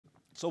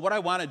So what I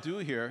want to do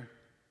here,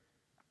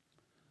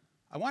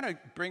 I want to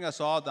bring us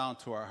all down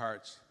to our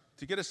hearts,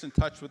 to get us in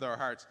touch with our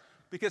hearts.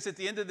 Because at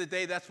the end of the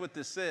day, that's what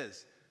this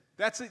is.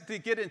 That's to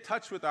get in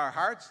touch with our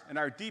hearts and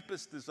our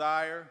deepest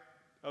desire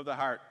of the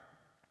heart.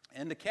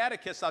 And the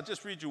Catechism, I'll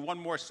just read you one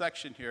more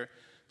section here,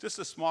 just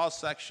a small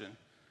section,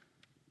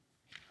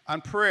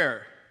 on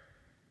prayer.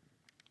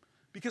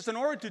 Because in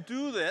order to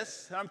do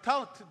this, and I'm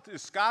telling to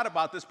Scott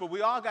about this, but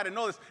we all got to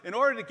know this, in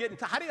order to get in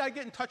touch, how do I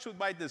get in touch with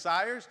my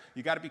desires?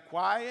 You got to be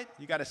quiet,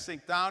 you got to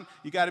sink down,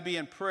 you got to be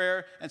in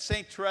prayer. And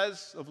St.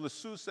 Therese of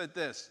Lisieux said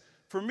this,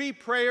 for me,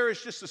 prayer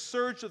is just a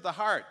surge of the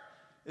heart.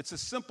 It's a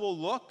simple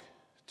look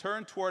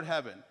turned toward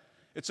heaven.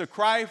 It's a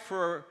cry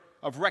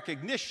of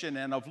recognition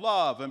and of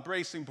love,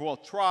 embracing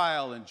both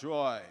trial and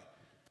joy.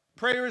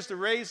 Prayer is the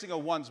raising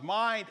of one's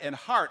mind and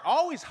heart.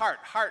 Always heart,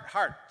 heart,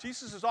 heart.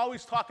 Jesus is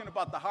always talking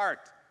about the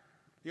heart.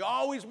 He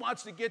always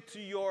wants to get to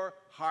your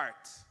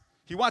heart.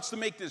 He wants to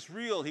make this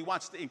real. He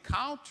wants to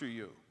encounter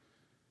you.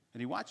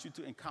 And he wants you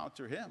to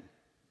encounter him.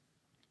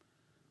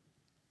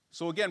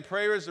 So again,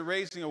 prayer is the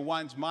raising of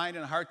one's mind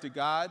and heart to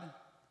God,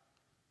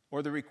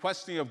 or the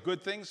requesting of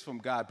good things from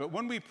God. But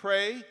when we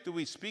pray, do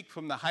we speak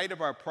from the height of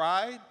our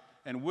pride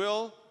and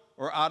will,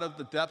 or out of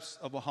the depths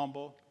of a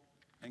humble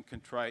and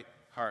contrite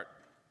heart?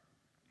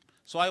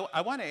 So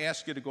I want to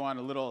ask you to go on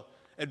a little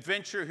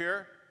adventure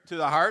here to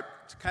the heart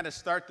to kind of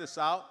start this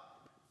out.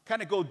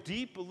 Kind of go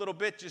deep a little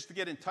bit just to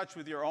get in touch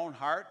with your own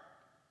heart.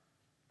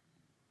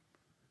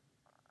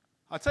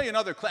 I'll tell you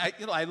another,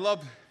 I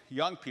love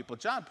young people.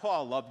 John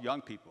Paul loved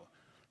young people.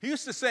 He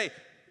used to say,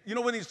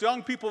 when these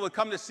young people would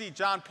come to see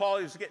John Paul,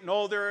 he was getting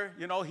older,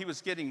 he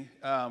was getting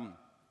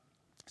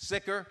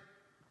sicker.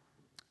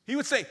 He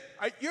would say,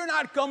 you're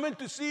not coming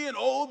to see an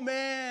old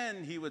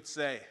man, he would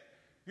say.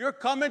 You're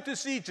coming to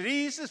see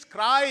Jesus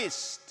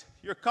Christ.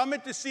 You're coming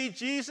to see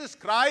Jesus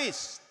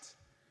Christ.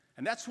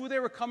 And that's who they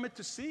were coming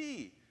to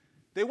see.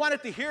 They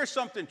wanted to hear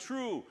something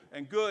true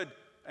and good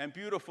and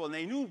beautiful. And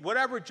they knew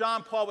whatever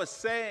John Paul was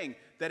saying,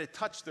 that it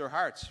touched their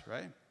hearts,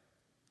 right?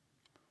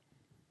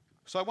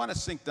 So I want to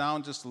sink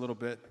down just a little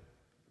bit.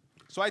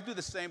 So I do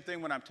the same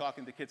thing when I'm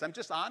talking to kids. I'm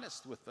just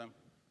honest with them.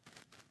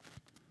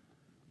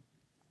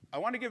 I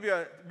want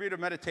to read a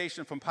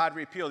meditation from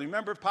Padre Pio. You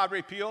remember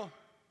Padre Pio?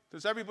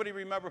 Does everybody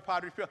remember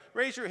Padre Pio?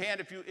 Raise your hand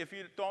if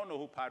you don't know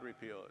who Padre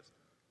Pio is.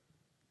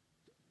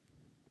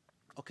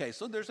 Okay,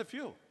 so there's a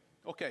few.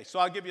 Okay, so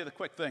I'll give you the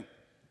quick thing.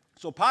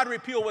 So Padre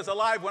Pio was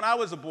alive when I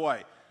was a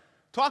boy.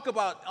 Talk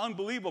about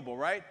unbelievable,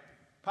 right?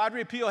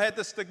 Padre Pio had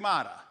the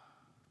stigmata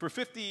for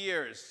 50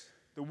 years.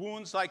 The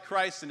wounds like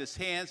Christ in his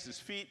hands, his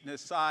feet, and his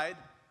side.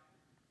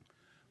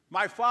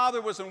 My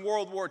father was in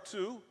World War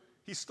II.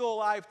 He's still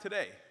alive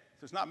today.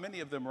 There's not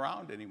many of them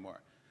around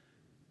anymore.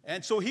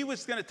 And so he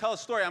was going to tell a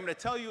story. I'm going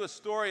to tell you a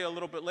story a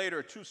little bit later,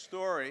 a true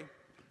story.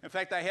 In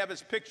fact, I have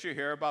his picture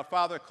here about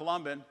Father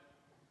Columban,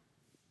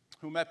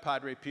 who met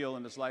Padre Pio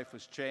and his life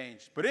was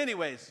changed. But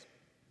anyways,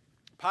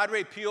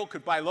 Padre Pio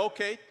could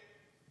bilocate.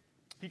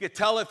 He could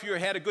tell if you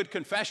had a good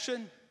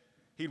confession.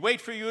 He'd wait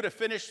for you to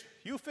finish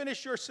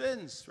your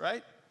sins,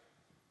 right?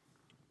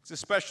 He's a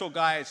special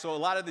guy, so a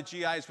lot of the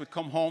GIs would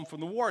come home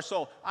from the war.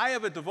 So I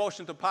have a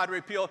devotion to Padre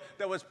Pio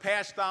that was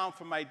passed down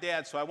from my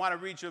dad. So I want to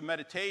read you a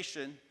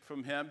meditation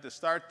from him to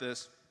start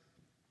this.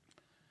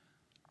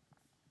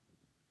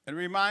 It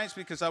reminds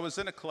me, because I was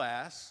in a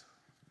class,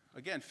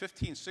 again,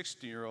 15,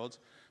 16-year-olds,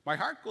 my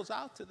heart goes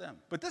out to them.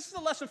 But this is a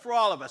lesson for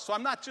all of us, so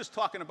I'm not just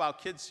talking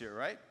about kids here,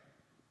 right?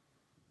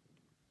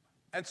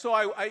 And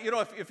so,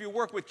 if you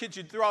work with kids,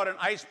 you throw out an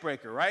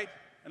icebreaker, right?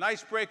 An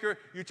icebreaker,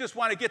 you just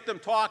want to get them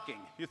talking.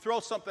 You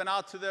throw something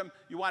out to them,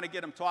 you want to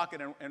get them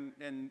talking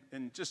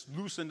and just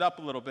loosened up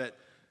a little bit.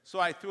 So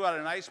I threw out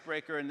an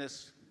icebreaker, and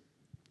this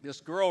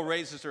girl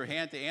raises her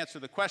hand to answer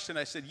the question.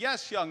 I said,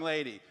 yes, young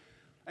lady.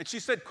 And she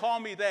said,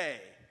 call me they.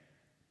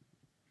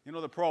 You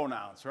know the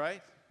pronouns,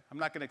 right? I'm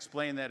not going to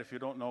explain that if you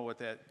don't know what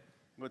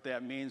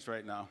that means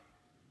right now.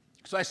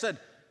 So I said,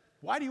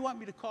 why do you want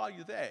me to call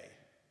you they?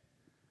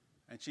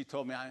 And she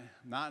told me, I'm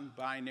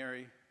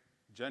non-binary,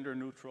 gender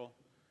neutral.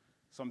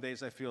 Some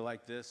days I feel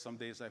like this, some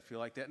days I feel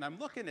like that. And I'm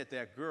looking at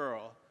that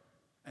girl,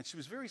 and she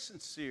was very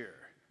sincere.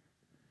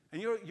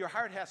 And your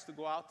heart has to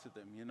go out to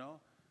them, You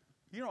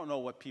don't know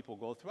what people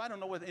go through. I don't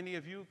know what any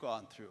of you have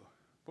gone through.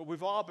 But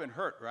we've all been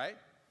hurt, right?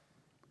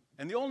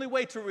 And the only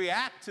way to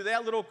react to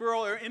that little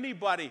girl or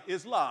anybody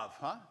is love,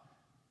 huh?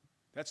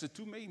 That's the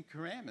two main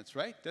commandments,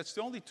 right? That's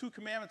the only two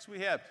commandments we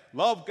have.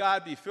 Love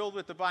God, be filled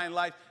with divine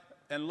life,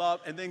 and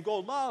love, and then go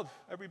love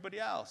everybody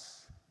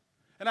else.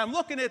 And I'm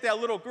looking at that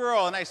little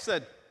girl, and I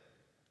said,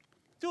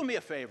 do me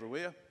a favor, will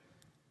you?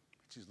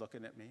 She's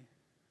looking at me.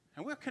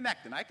 And we're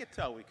connecting. I could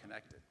tell we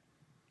connected.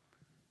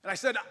 And I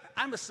said,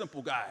 I'm a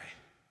simple guy.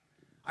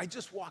 I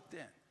just walked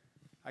in.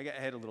 I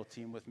had a little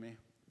team with me.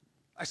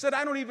 I said,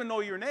 I don't even know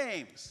your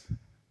names.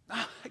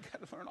 I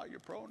got to learn all your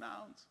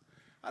pronouns.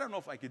 I don't know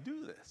if I could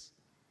do this.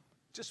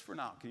 Just for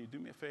now, can you do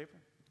me a favor?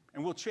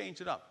 And we'll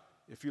change it up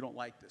if you don't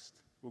like this.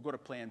 We'll go to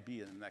plan B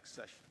in the next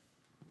session.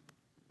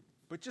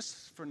 But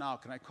just for now,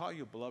 can I call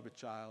you a beloved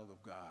child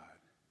of God?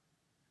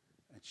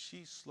 And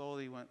she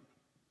slowly went,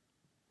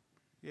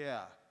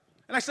 yeah.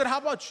 And I said, how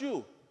about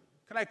you?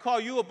 Can I call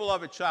you a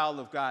beloved child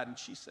of God? And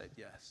she said,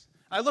 yes.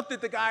 I looked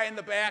at the guy in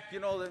the back,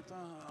 oh,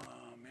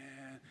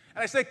 man.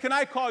 And I said, can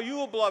I call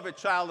you a beloved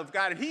child of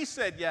God? And he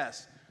said,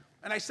 yes.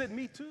 And I said,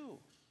 me too.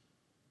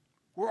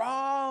 We're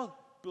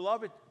all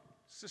beloved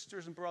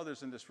sisters and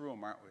brothers in this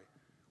room, aren't we?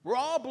 We're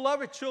all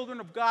beloved children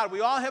of God.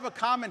 We all have a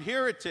common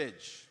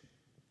heritage.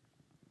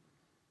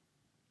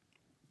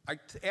 I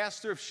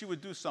asked her if she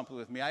would do something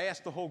with me. I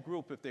asked the whole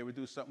group if they would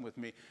do something with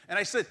me. And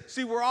I said,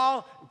 see, we're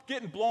all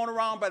getting blown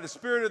around by the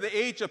spirit of the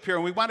age up here,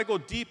 and we want to go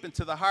deep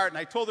into the heart. And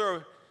I told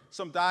her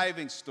some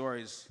diving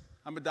stories.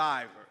 I'm a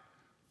diver.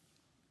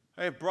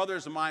 I have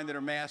brothers of mine that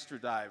are master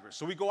divers.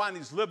 So we go on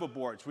these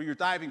liveaboards where you're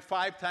diving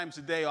 5 times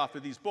a day off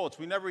of these boats.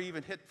 We never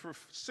even hit for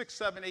 6,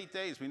 7, 8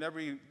 days. We never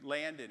even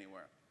land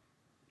anywhere.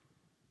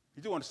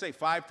 You do want to say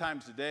 5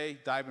 times a day,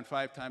 diving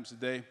 5 times a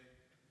day.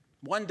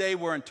 One day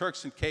we're in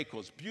Turks and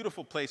Caicos,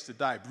 beautiful place to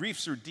dive.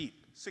 Reefs are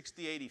deep,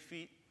 60, 80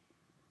 feet.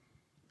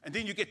 And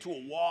then you get to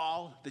a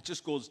wall that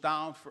just goes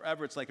down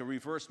forever. It's like a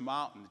reverse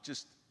mountain. It's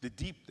just the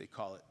deep, they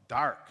call it,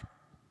 dark.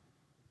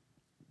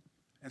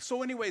 And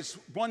so anyways,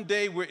 one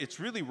day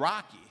it's really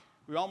rocky.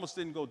 We almost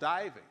didn't go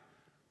diving.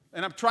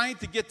 And I'm trying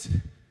to get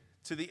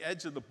to the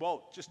edge of the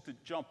boat just to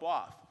jump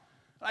off.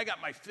 I got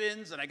my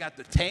fins and I got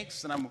the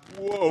tanks and I'm,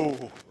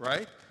 whoa,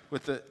 right?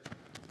 With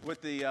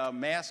the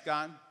mask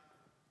on.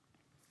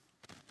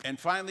 And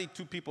finally,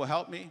 2 people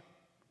helped me,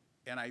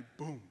 and I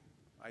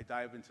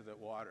dive into the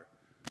water.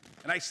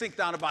 And I sink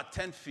down about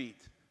 10 feet,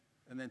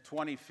 and then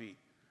 20 feet.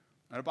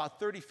 And about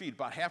 30 feet,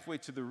 about halfway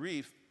to the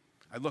reef,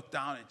 I look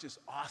down, and it's just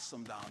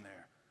awesome down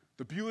there.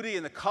 The beauty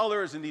and the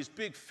colors and these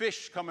big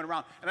fish coming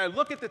around. And I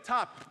look at the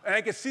top, and I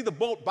can see the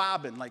boat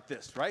bobbing like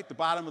this, right? The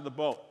bottom of the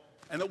boat.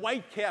 And the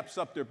white cap's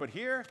up there. But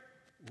here,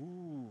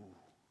 ooh,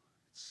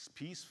 it's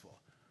peaceful.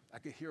 I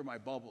could hear my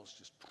bubbles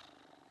just,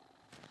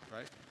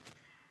 right?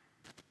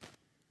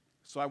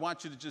 So I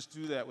want you to just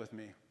do that with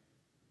me.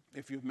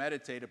 If you've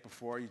meditated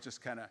before, you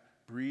just kind of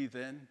breathe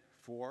in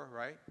 4,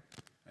 right?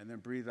 And then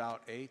breathe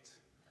out 8.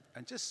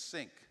 And just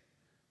sink.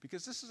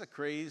 Because this is a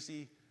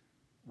crazy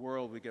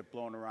world we get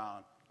blown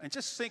around. And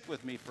just sink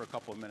with me for a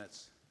couple of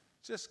minutes.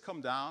 Just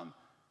come down,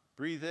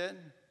 breathe in,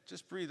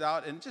 just breathe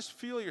out, and just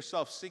feel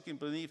yourself sinking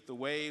beneath the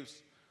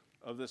waves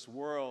of this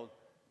world.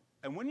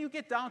 And when you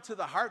get down to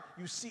the heart,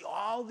 you see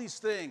all these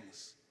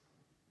things.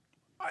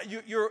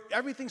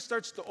 Everything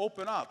starts to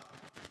open up.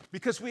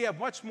 Because we have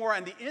much more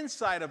on the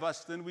inside of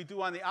us than we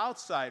do on the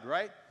outside,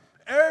 right?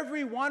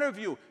 Every one of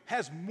you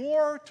has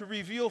more to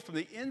reveal from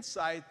the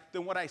inside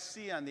than what I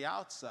see on the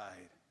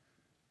outside.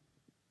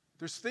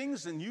 There's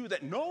things in you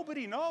that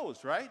nobody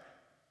knows, right?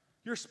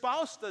 Your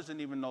spouse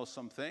doesn't even know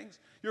some things.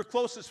 Your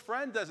closest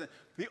friend doesn't.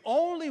 The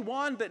only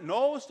one that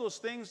knows those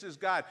things is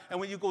God. And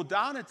when you go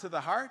down into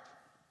the heart,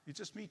 you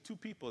just meet 2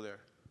 people there.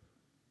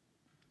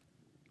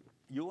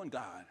 You and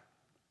God.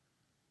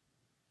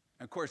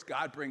 And of course,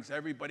 God brings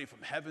everybody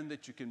from heaven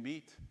that you can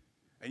meet.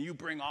 And you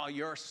bring all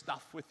your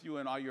stuff with you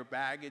and all your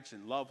baggage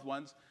and loved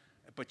ones.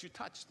 But you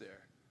touch there.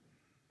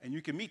 And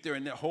you can meet there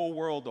and the whole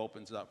world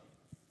opens up.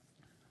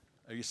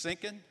 Are you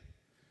sinking?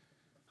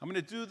 I'm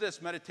going to do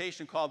this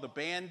meditation called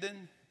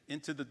Abandon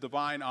into the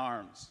Divine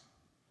Arms.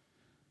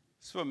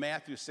 It's from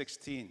Matthew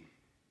 16.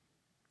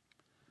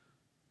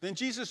 Then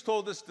Jesus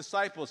told his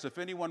disciples, if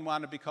anyone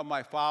want to become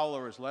my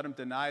followers, let them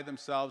deny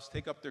themselves,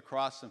 take up their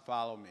cross, and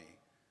follow me.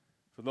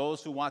 For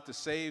those who want to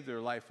save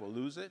their life will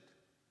lose it,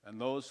 and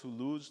those who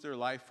lose their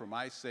life for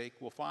my sake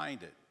will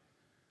find it.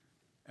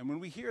 And when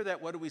we hear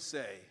that, what do we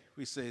say?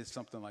 We say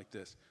something like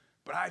this,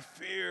 but I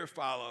fear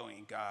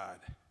following God.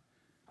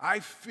 I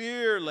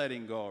fear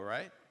letting go,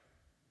 right?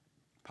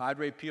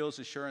 Padre Pio's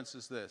assurance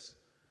is this,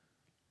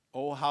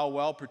 oh, how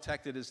well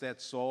protected is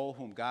that soul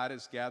whom God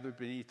has gathered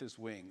beneath his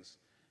wings.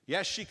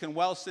 Yes, she can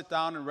well sit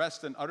down and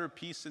rest in utter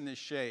peace in his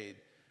shade,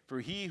 for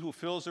he who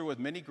fills her with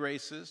many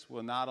graces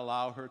will not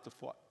allow her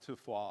to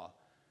fall.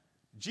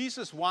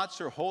 Jesus wants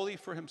her wholly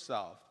for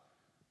himself.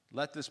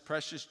 Let this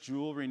precious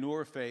jewel renew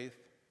her faith.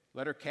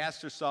 Let her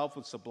cast herself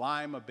with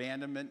sublime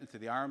abandonment into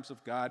the arms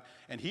of God,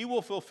 and he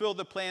will fulfill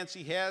the plans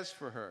he has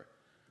for her.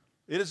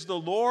 It is the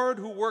Lord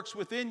who works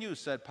within you,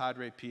 said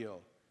Padre Pio,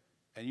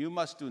 and you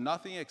must do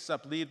nothing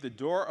except leave the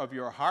door of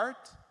your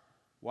heart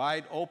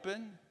wide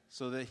open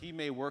so that he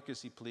may work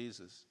as he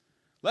pleases.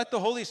 Let the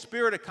Holy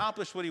Spirit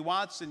accomplish what he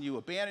wants in you.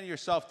 Abandon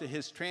yourself to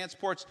his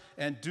transports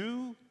and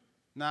do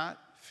not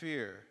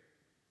fear.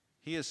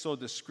 He is so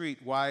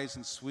discreet, wise,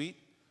 and sweet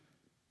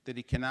that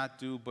he cannot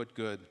do but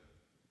good.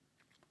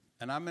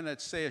 And I'm going to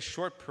say a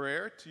short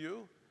prayer to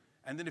you,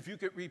 and then if you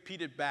could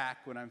repeat it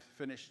back when I'm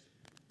finished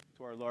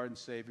to our Lord and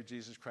Savior,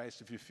 Jesus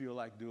Christ, if you feel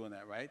like doing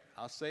that, right?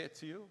 I'll say it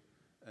to you,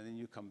 and then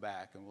you come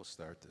back, and we'll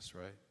start this,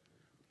 right?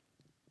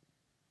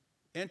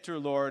 Enter,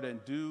 Lord,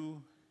 and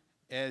do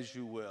as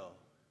you will.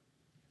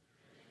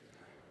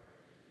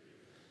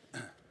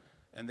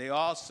 And they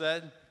all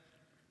said,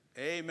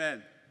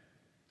 amen.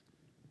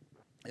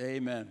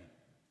 Amen.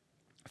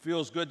 It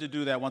feels good to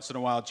do that once in a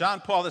while. John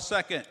Paul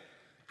II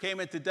came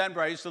into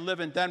Denver. I used to live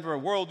in Denver,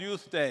 World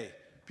Youth Day.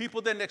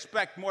 People didn't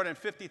expect more than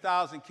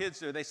 50,000 kids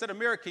there. They said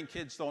American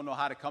kids don't know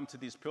how to come to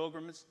these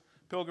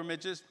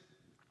pilgrimages.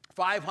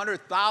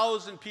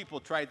 500,000 people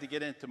tried to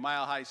get into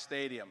Mile High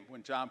Stadium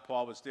when John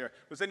Paul was there.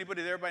 Was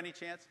anybody there by any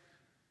chance?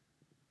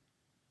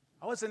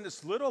 I was in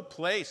this little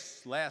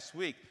place last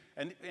week,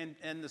 and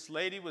this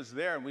lady was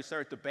there, and we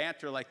started to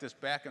banter like this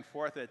back and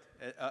forth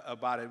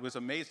about it. It was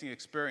an amazing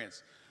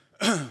experience.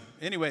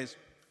 Anyways,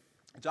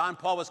 John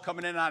Paul was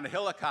coming in on a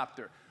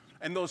helicopter,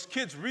 and those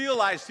kids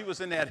realized he was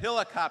in that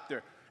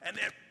helicopter, and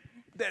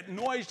that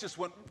noise just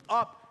went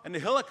up, and the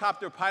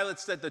helicopter pilot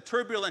said the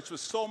turbulence was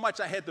so much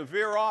I had to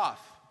veer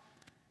off,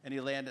 and he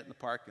landed in the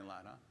parking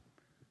lot.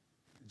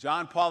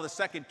 John Paul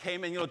II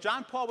came in. You know,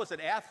 John Paul was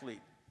an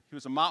athlete. He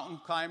was a mountain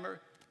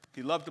climber.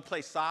 He loved to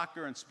play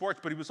soccer and sports,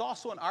 but he was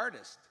also an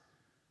artist.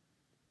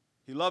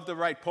 He loved to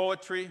write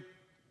poetry.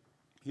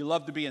 He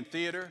loved to be in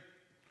theater.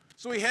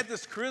 So he had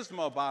this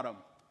charisma about him.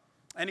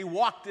 And he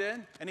walked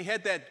in, and he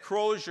had that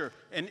crozier,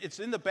 and it's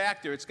in the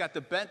back there. It's got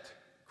the bent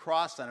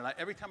cross on it.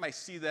 Every time I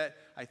see that,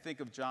 I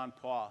think of John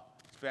Paul.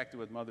 It's back there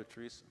with Mother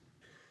Teresa.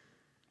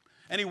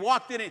 And he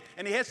walked in,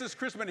 and he has this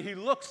charisma, and he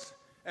looks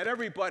at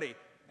everybody,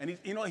 and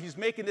he's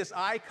making this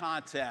eye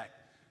contact.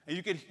 And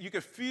you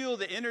could feel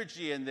the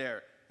energy in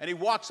there. And he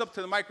walks up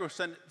to the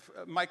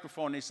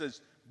microphone and he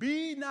says,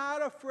 "Be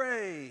not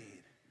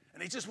afraid."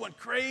 And they just went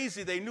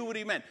crazy. They knew what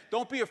he meant.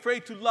 Don't be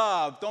afraid to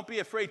love. Don't be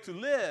afraid to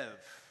live.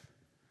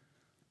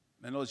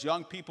 And those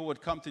young people would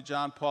come to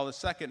John Paul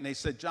II and they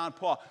said, "John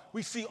Paul,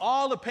 we see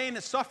all the pain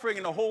and suffering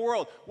in the whole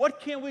world. What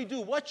can we do?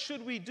 What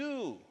should we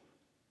do?"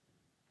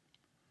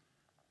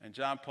 And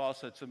John Paul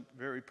said something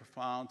very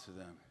profound to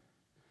them.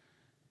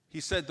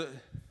 He said, "The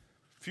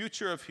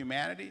future of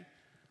humanity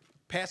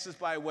passes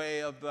by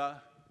way of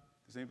the..."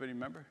 Does anybody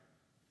remember?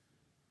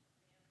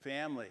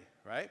 Family,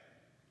 right?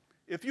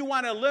 If you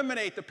want to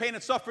eliminate the pain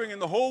and suffering in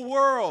the whole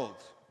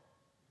world,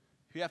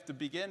 you have to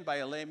begin by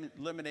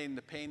eliminating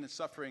the pain and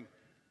suffering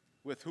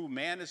with who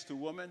man is to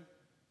woman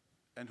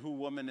and who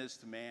woman is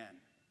to man,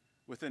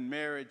 within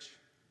marriage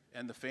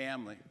and the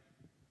family.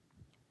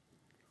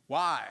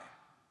 Why?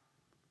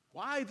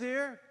 Why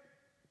there?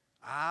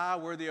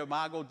 We're the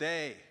Imago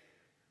Dei.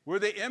 We're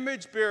the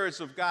image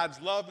bearers of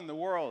God's love in the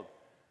world.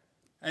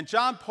 And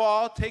John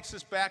Paul takes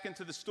us back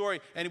into the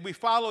story, and we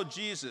follow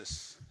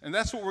Jesus. And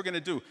that's what we're going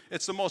to do.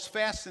 It's the most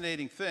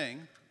fascinating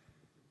thing.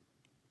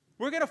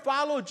 We're going to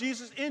follow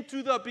Jesus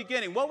into the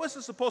beginning. What was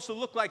it supposed to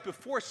look like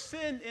before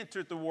sin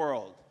entered the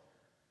world?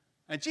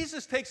 And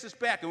Jesus takes us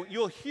back, and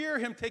you'll hear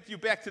him take you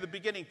back to the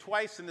beginning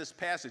twice in this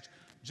passage.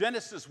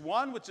 Genesis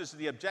 1, which is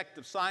the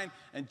objective sign,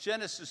 and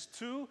Genesis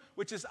 2,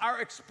 which is our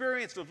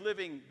experience of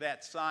living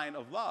that sign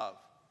of love.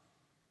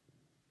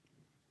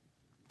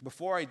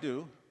 Before I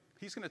do,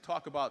 he's going to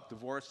talk about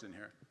divorce in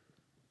here.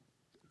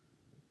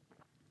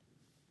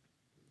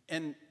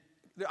 And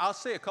I'll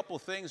say a couple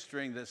of things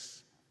during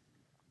this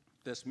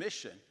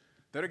mission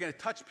that are going to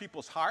touch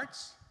people's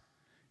hearts.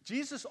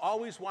 Jesus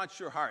always wants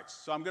your hearts,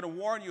 so I'm going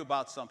to warn you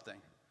about something.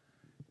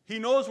 He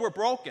knows we're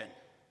broken.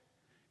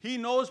 He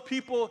knows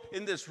people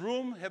in this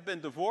room have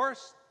been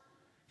divorced.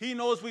 He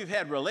knows we've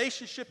had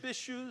relationship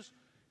issues.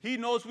 He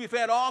knows we've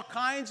had all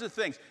kinds of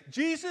things.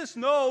 Jesus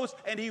knows,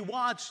 and he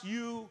wants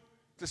you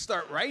to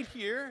start right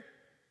here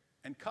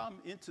and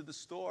come into the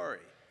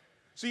story.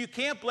 So you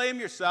can't blame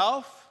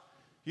yourself.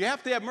 You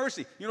have to have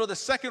mercy. You know, the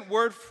second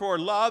word for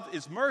love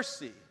is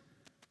mercy.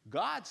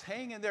 God's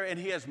hanging there, and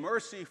he has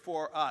mercy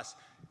for us.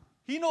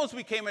 He knows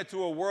we came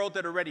into a world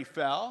that already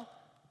fell.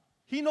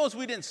 He knows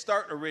we didn't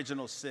start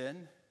original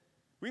sin.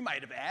 We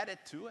might have added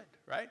to it,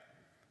 right?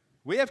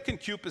 We have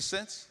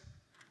concupiscence.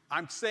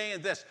 I'm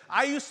saying this.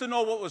 I used to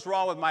know what was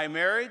wrong with my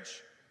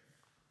marriage.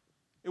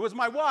 It was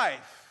my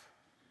wife.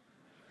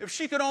 If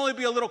she could only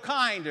be a little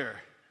kinder,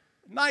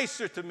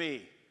 nicer to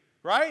me,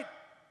 right?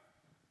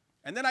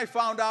 And then I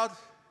found out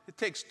it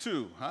takes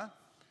two,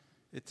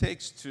 It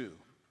takes two.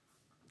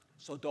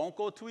 So don't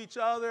go to each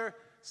other.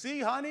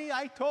 See, honey,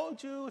 I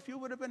told you if you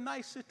would have been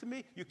nicer to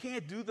me. You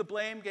can't do the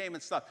blame game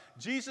and stuff.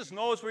 Jesus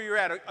knows where you're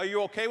at. Are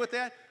you okay with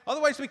that?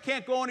 Otherwise, we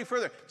can't go any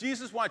further.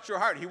 Jesus wants your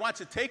heart. He wants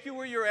to take you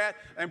where you're at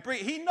and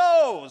bring. He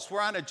knows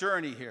we're on a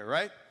journey here,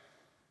 right?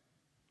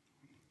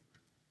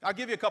 I'll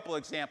give you a couple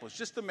examples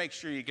just to make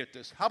sure you get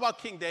this. How about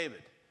King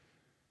David?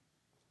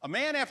 A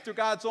man after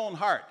God's own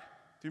heart.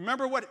 Do you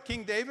remember what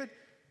King David?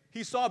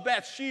 He saw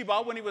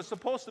Bathsheba when he was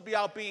supposed to be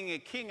out being a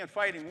king and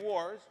fighting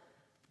wars.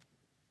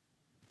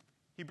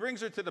 He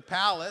brings her to the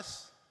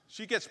palace.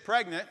 She gets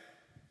pregnant.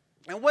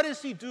 And what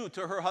does he do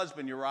to her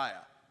husband,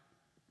 Uriah?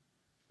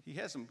 He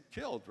has him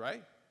killed,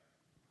 right?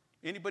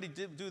 Anybody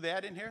do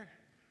that in here?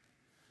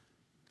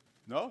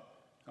 No?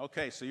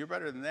 Okay, so you're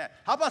better than that.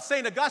 How about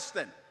St.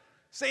 Augustine?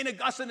 St.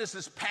 Augustine is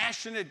this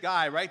passionate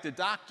guy, right? The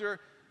doctor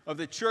of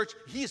the church.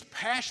 He's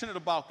passionate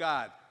about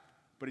God.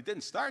 But he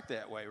didn't start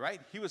that way, right?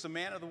 He was a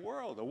man of the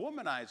world, a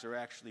womanizer,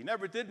 actually.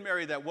 Never did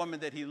marry that woman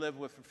that he lived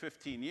with for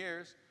 15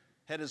 years.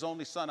 Had his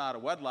only son out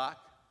of wedlock.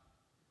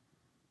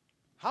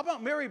 How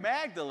about Mary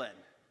Magdalene?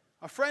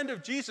 A friend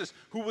of Jesus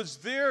who was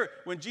there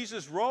when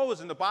Jesus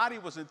rose and the body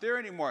wasn't there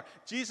anymore.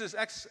 Jesus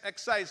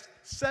excised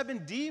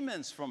 7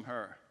 demons from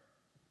her.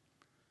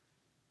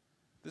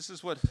 This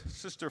is what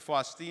Sister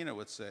Faustina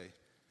would say.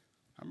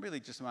 I'm really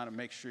just want to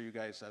make sure you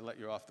guys, I let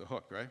you off the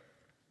hook, right?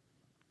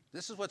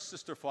 This is what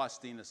Sister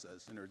Faustina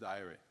says in her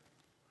diary.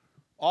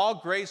 All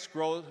grace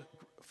flows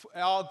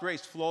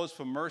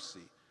from mercy,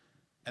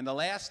 and the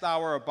last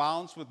hour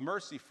abounds with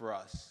mercy for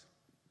us.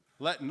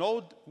 Let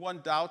no one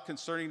doubt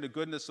concerning the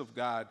goodness of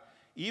God,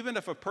 even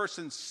if a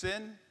person's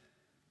sin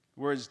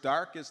were as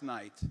dark as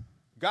night.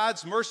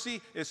 God's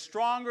mercy is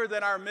stronger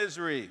than our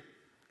misery.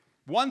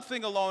 One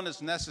thing alone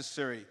is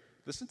necessary.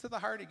 Listen to the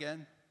heart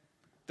again.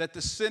 That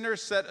the sinner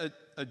set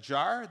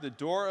ajar the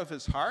door of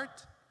his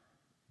heart,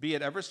 be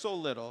it ever so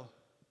little,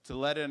 to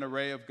let in a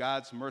ray of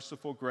God's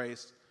merciful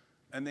grace,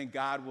 and then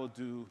God will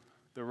do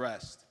the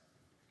rest.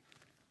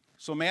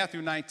 So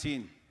Matthew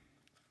 19.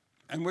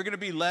 And we're going to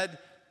be led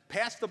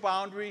past the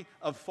boundary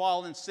of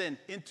fallen sin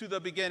into the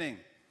beginning.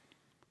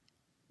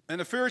 And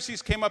the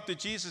Pharisees came up to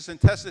Jesus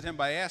and tested him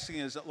by asking,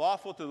 is it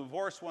lawful to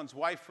divorce one's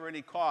wife for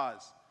any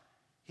cause?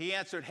 He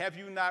answered, have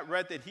you not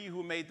read that he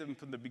who made them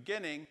from the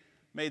beginning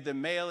made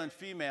them male and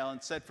female,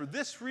 and said, for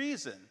this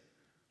reason,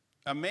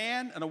 a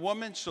man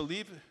shall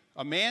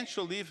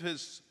leave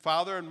his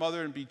father and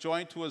mother and be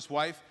joined to his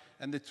wife,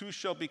 and the two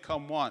shall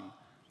become one.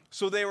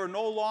 So they were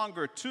no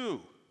longer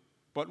two,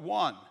 but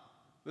one.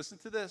 Listen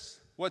to this.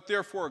 What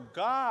therefore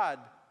God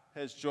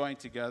has joined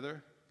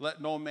together,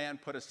 let no man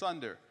put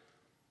asunder.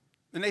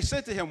 And they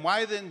said to him,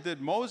 why then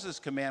did Moses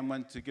command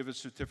one to give a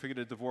certificate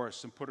of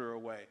divorce and put her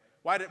away?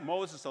 Why did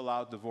Moses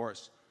allow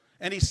divorce?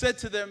 And he said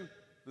to them,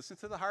 listen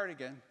to the heart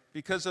again,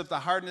 because of the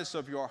hardness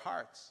of your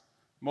hearts.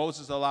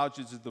 Moses allowed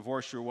you to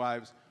divorce your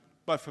wives,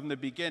 but from the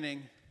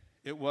beginning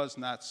it was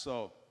not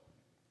so.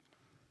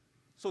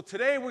 So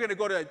today we're going to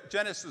go to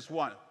Genesis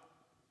 1.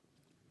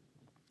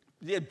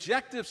 The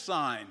objective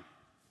sign.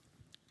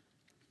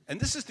 And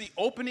this is the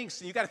opening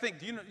scene. You got to think,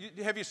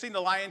 have you seen The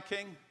Lion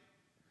King?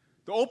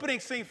 The opening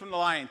scene from The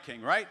Lion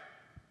King, right?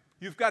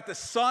 You've got the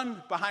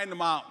sun behind the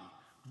mountain.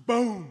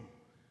 Boom!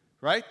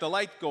 Right? The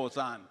light goes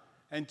on.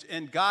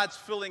 And God's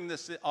filling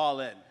this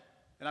all in.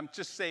 And I'm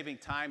just saving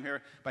time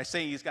here by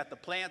saying he's got the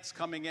plants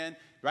coming in,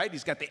 right?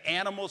 He's got the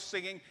animals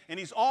singing, and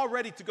he's all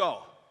ready to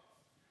go.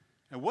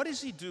 And what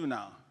does he do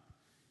now?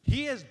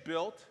 He has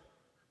built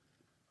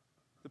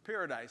the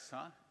paradise,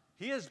 huh?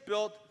 He has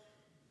built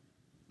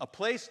a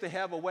place to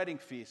have a wedding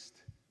feast.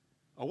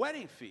 A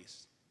wedding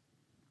feast.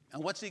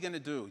 And what's he going to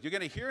do? You're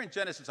going to hear in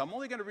Genesis, I'm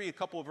only going to read a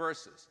couple of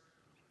verses.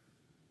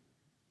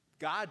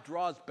 God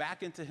draws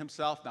back into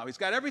himself now. He's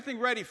got everything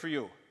ready for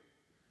you.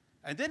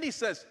 And then he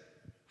says,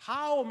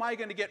 how am I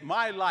going to get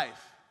my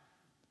life?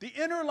 The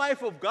inner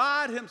life of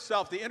God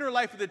himself, the inner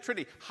life of the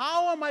Trinity.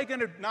 How am I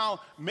going to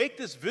now make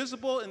this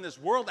visible in this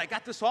world? I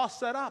got this all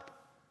set up.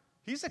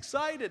 He's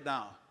excited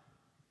now.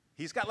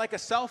 He's got like a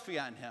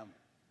selfie on him.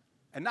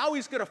 And now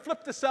he's going to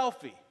flip the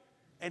selfie.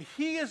 And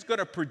he is going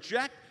to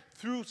project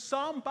through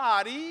some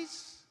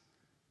bodies.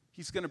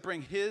 He's going to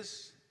bring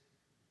his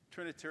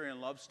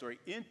Trinitarian love story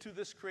into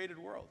this created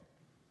world.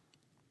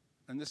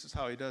 And this is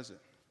how he does it.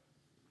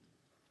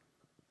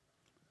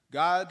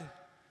 God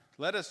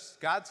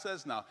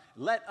says now,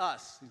 let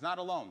us, he's not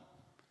alone,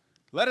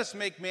 let us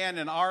make man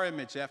in our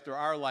image after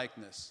our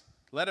likeness.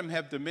 Let him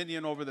have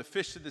dominion over the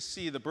fish of the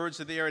sea, the birds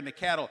of the air, and the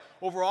cattle,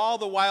 over all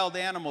the wild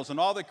animals and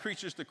all the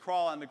creatures that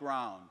crawl on the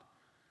ground.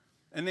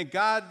 And then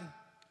God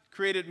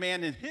created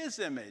man in his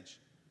image.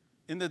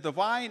 In the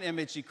divine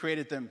image he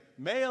created them.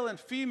 Male and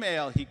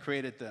female he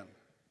created them.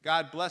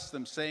 God blessed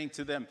them, saying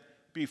to them,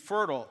 be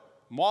fertile,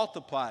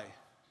 multiply,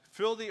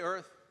 fill the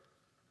earth,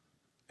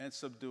 and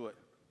subdue it.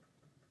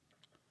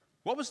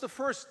 What was the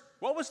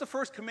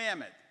first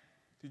commandment?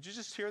 Did you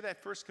just hear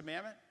that first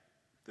commandment?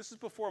 This is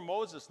before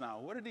Moses now.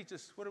 What did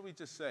we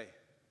just say?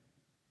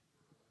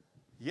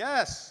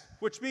 Yes,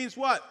 which means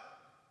what?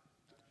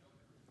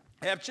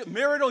 Have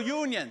marital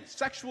union,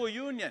 sexual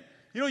union.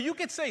 You know, you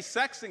could say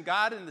sex and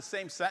God in the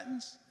same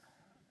sentence.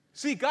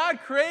 See,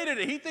 God created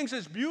it. He thinks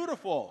it's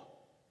beautiful.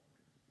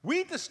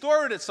 We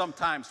distort it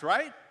sometimes,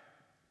 right?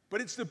 But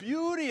it's the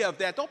beauty of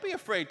that. Don't be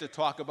afraid to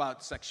talk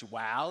about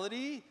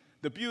sexuality.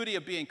 The beauty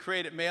of being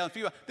created male and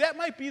female. That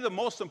might be the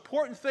most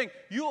important thing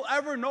you'll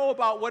ever know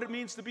about what it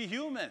means to be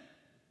human.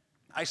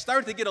 I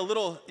started to get a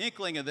little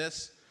inkling of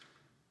this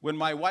when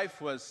my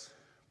wife was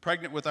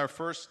pregnant with our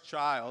first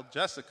child,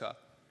 Jessica.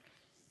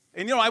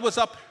 And, you know, I was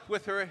up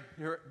with her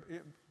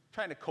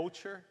trying to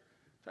coach her,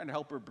 trying to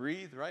help her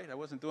breathe, right? I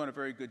wasn't doing a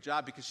very good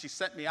job because she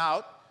sent me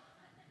out.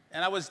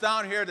 And I was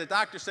down here. The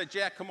doctor said,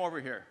 Jack, come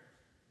over here.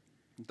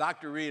 And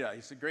Dr. Rita,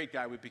 he's a great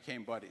guy. We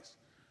became buddies.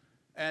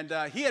 And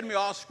he had me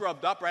all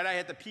scrubbed up, right? I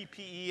had the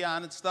PPE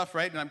on and stuff,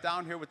 right? And I'm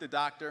down here with the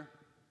doctor.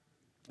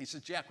 He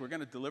said, Jack, we're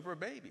going to deliver a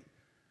baby.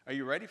 Are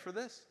you ready for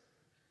this?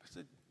 I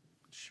said,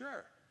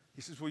 sure.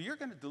 He says, well, you're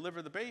going to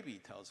deliver the baby, he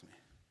tells me.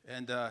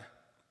 And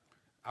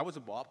I was a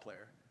ball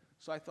player.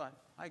 So I thought,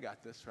 I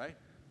got this, right?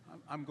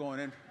 I'm going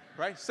in,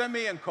 right? Send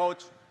me in,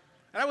 coach.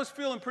 And I was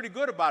feeling pretty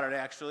good about it,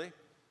 actually.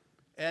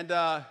 And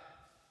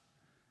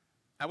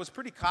I was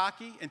pretty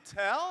cocky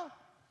until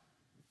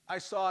I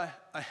saw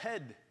a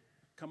head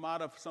come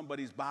out of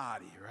somebody's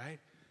body, right?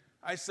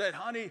 I said,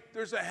 honey,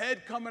 there's a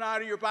head coming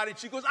out of your body. And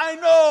she goes, I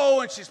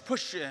know, and she's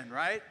pushing,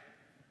 right?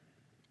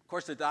 Of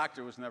course, the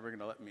doctor was never going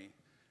to let me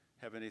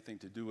have anything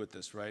to do with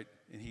this, right?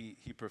 And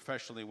he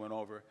professionally went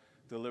over,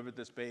 delivered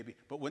this baby.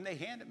 But when they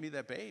handed me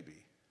that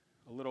baby,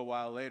 a little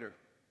while later,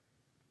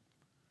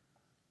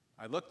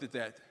 I looked at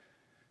that,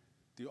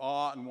 the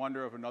awe and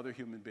wonder of another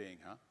human being,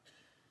 huh?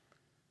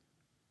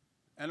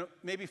 And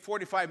maybe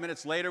 45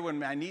 minutes later, when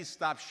my knees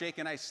stopped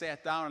shaking, I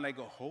sat down and I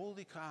go,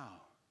 holy cow.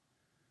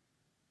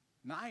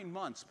 9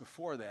 months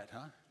before that,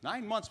 huh?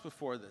 9 months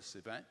before this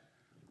event,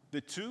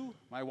 the two,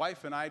 my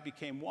wife and I,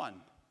 became one,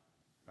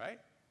 right?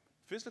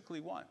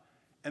 Physically one.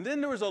 And then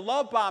there was a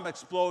love bomb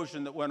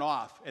explosion that went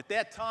off at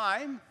that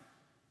time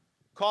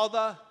called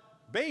a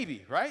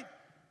baby, right?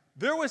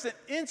 There was an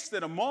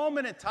instant, a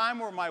moment in time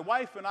where my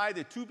wife and I,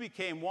 the two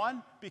became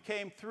one,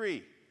 became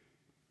three.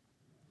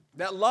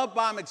 That love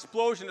bomb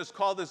explosion is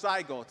called a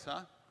zygote,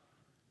 huh?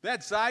 That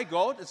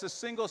zygote is a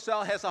single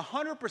cell, has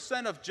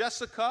 100% of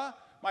Jessica,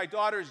 my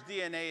daughter's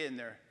DNA in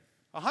there,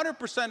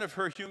 100% of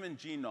her human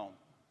genome.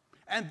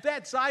 And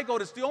that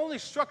zygote is the only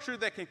structure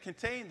that can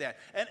contain that.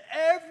 And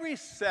every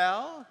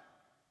cell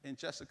in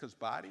Jessica's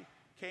body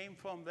came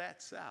from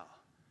that cell.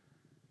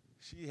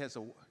 She has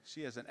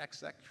an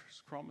XX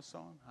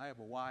chromosome. I have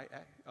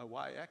a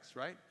YX,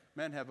 right?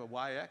 Men have a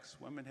YX.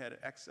 Women had an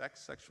XX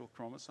sexual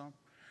chromosome.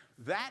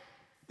 That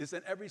is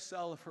in every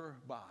cell of her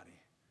body.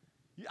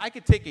 I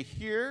could take a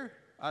hair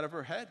out of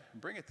her head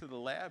and bring it to the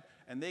lab,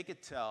 and they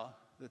could tell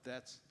that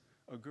that's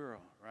a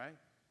girl, right?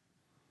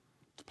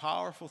 It's a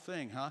powerful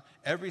thing, huh?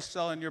 Every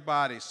cell in your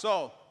body.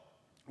 So,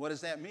 what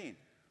does that mean?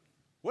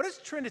 What is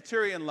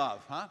Trinitarian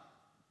love, huh?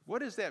 What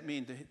does that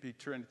mean to be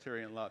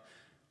Trinitarian love?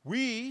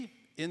 We,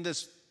 in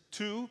this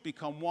two,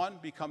 become one,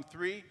 become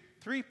three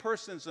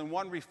persons in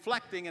one,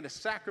 reflecting in a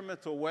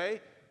sacramental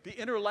way the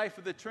inner life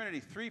of the Trinity,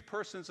 3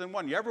 persons in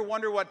one. You ever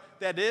wonder what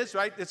that is,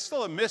 right? It's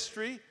still a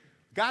mystery.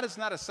 God is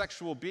not a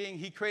sexual being.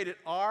 He created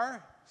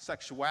our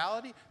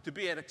sexuality to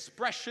be an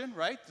expression,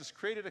 right? This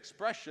created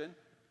expression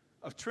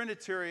of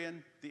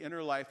Trinitarian, the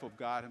inner life of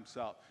God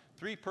himself.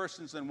 3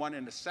 persons in one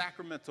in a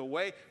sacramental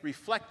way,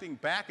 reflecting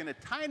back in a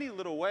tiny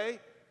little way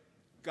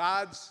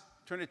God's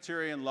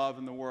Trinitarian love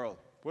in the world.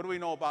 What do we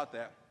know about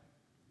that?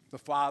 The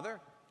Father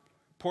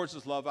pours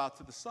his love out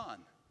to the Son.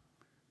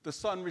 The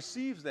Son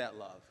receives that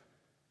love.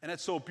 And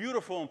it's so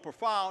beautiful and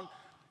profound,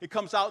 it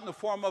comes out in the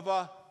form of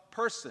a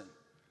person.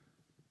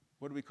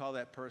 What do we call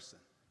that person?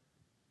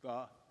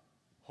 The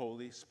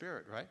Holy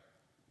Spirit, right?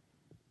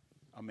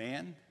 A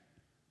man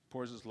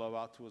pours his love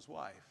out to his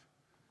wife.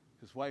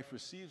 His wife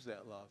receives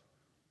that love.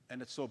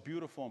 And it's so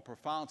beautiful and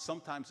profound,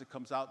 sometimes it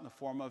comes out in the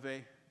form of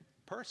a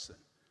person.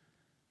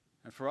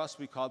 And for us,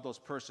 we call those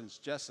persons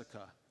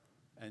Jessica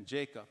and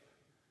Jacob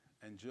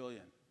and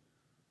Julian.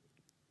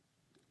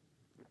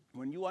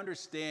 When you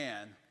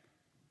understand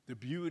the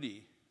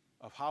beauty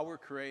of how we're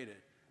created,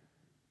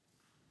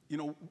 you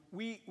know,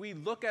 we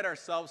look at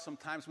ourselves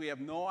sometimes, we have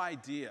no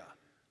idea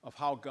of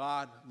how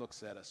God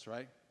looks at us,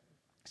 right?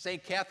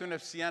 St. Catherine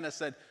of Siena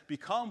said,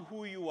 become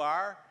who you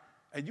are,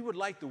 and you would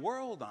light the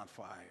world on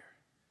fire.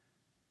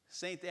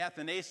 St.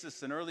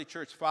 Athanasius, an early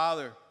church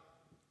father,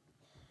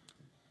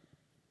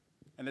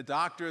 and a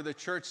doctor of the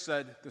church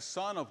said, the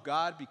Son of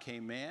God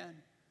became man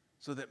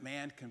so that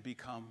man can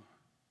become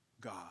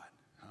God.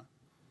 Huh?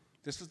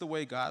 This is the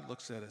way God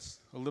looks at us,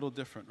 a little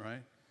different,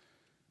 right?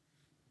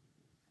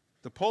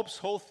 The Pope's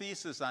whole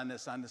thesis on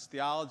this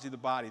theology of the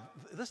body,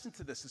 listen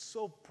to this, it's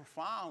so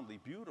profoundly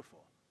beautiful.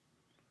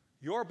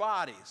 Your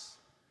bodies,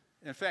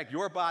 in fact,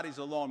 your bodies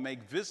alone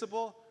make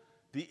visible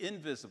the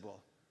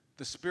invisible,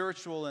 the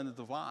spiritual and the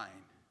divine.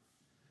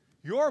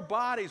 Your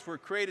bodies were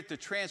created to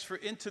transfer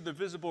into the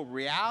visible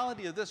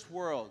reality of this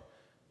world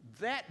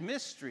that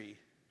mystery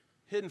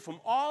hidden from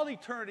all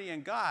eternity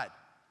in God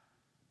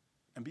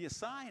and be a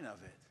sign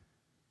of it.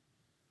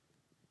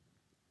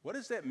 What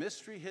is that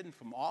mystery hidden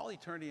from all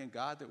eternity in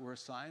God that we're a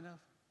sign of?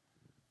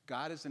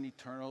 God is an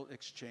eternal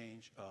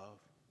exchange of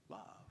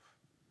love.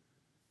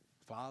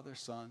 Father,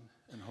 Son,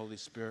 and Holy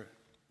Spirit.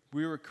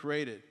 We were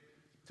created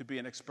to be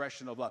an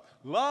expression of love.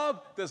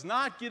 Love does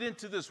not get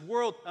into this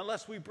world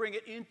unless we bring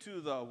it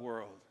into the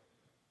world.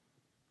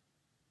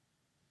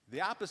 The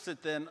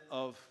opposite then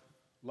of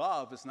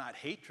love is not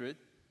hatred,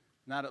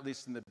 not at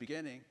least in the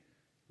beginning.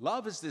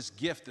 Love is this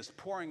gift, this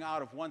pouring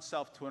out of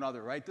oneself to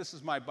another, right? This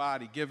is my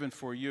body given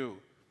for you.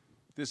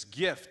 This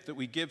gift that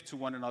we give to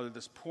one another,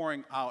 this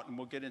pouring out, and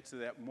we'll get into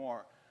that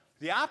more.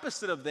 The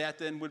opposite of that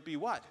then would be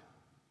what?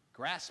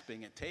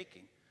 Grasping and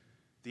taking.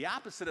 The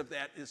opposite of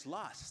that is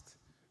lust.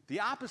 The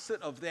opposite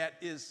of that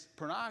is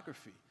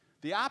pornography.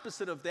 The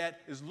opposite of that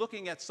is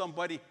looking at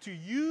somebody to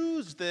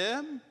use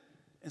them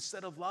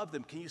instead of love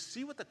them. Can you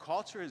see what the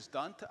culture has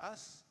done to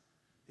us?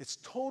 It's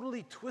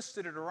totally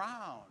twisted it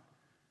around.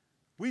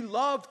 We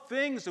love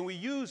things and we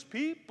use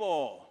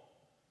people.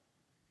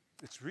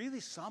 It's really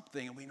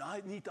something, and we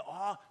need to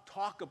all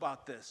talk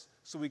about this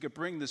so we could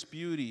bring this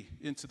beauty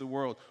into the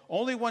world.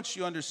 Only once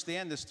you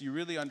understand this do you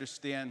really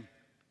understand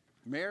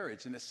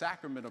marriage and the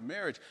sacrament of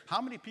marriage.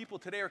 How many people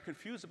today are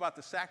confused about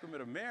the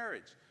sacrament of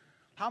marriage?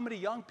 How many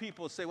young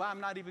people say, well,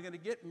 I'm not even going to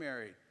get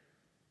married?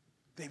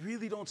 They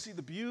really don't see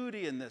the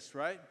beauty in this,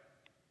 right?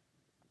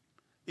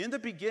 In the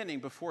beginning,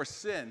 before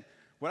sin,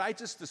 what I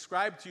just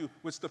described to you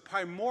was the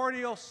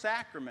primordial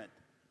sacrament.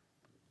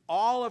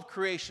 All of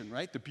creation,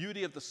 right? The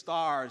beauty of the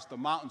stars, the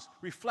mountains,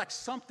 reflects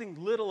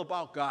something little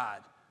about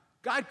God.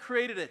 God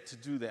created it to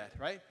do that,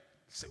 right?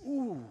 Say,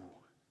 ooh,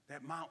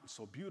 that mountain's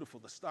so beautiful.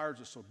 The stars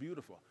are so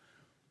beautiful.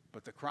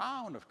 But the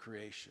crown of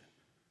creation,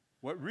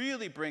 what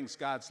really brings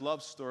God's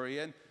love story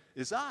in,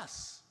 is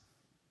us.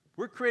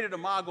 We're created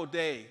imago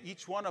Dei,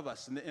 each one of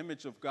us in the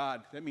image of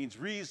God. That means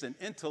reason,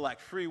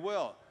 intellect, free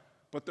will.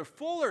 But the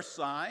fuller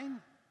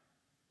sign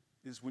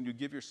is when you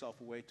give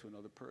yourself away to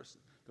another person.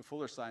 The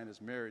fuller sign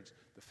is marriage,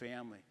 the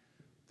family.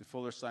 The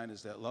fuller sign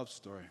is that love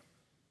story.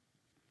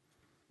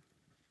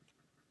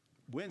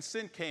 When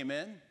sin came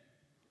in,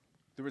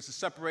 there was a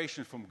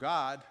separation from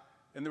God,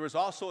 and there was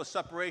also a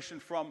separation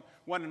from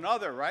one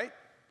another, right?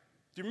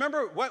 Do you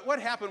remember what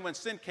happened when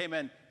sin came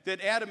in?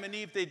 Did Adam and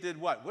Eve, they did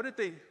what? What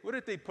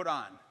did they put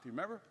on? Do you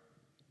remember?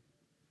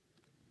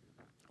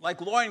 Like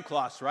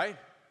loincloths, right?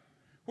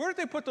 Where did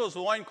they put those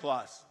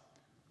loincloths?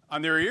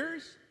 On their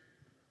ears?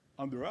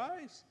 On their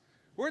eyes?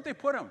 Where did they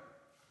put them?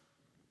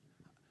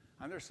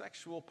 On their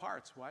sexual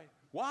parts. Why?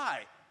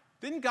 Why?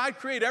 Didn't God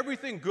create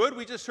everything good?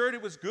 We just heard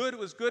it was good, it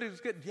was good, it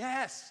was good.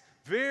 Yes,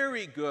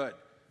 very good.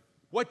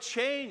 What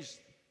changed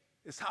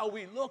is how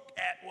we look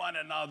at one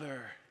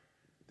another.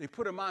 They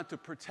put them on to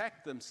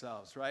protect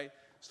themselves, right?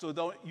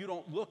 So you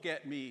don't look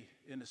at me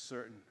in a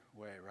certain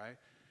way, right?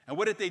 And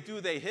what did they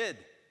do? They hid.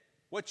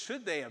 What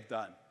should they have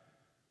done?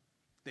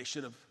 They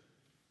should have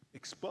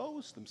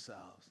exposed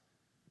themselves.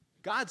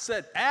 God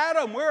said,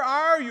 Adam, where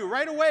are you?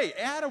 Right away,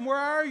 Adam, where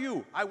are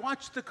you? I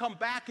want you to come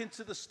back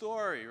into the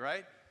story,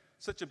 right?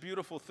 Such a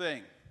beautiful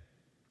thing.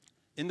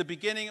 In the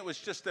beginning, it was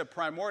just a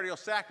primordial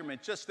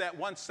sacrament, just that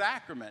one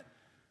sacrament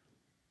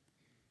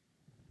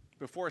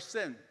before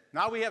sin.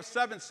 Now we have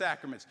 7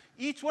 sacraments.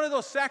 Each one of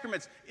those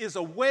sacraments is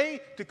a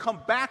way to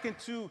come back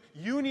into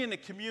union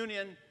and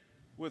communion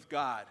with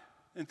God,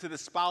 into the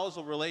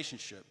spousal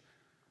relationship.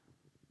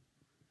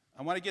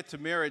 I want to get to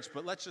marriage,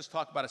 but let's just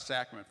talk about a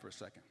sacrament for a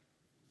second.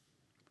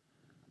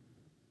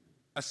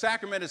 A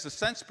sacrament is a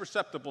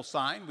sense-perceptible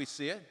sign, we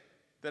see it,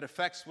 that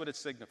affects what it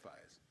signifies.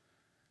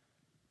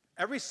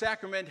 Every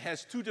sacrament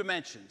has 2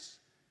 dimensions.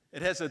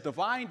 It has a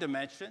divine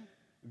dimension.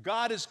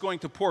 God is going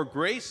to pour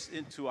grace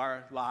into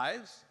our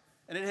lives.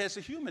 And it has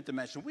a human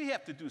dimension. We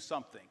have to do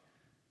something,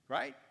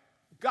 right?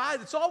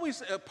 God, it's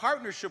always a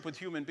partnership with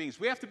human beings.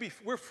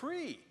 We're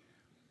free.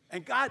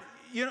 And God,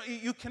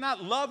 you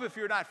cannot love if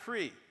you're not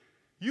free.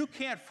 You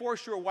can't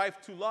force your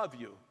wife to love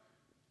you.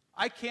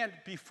 I can't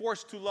be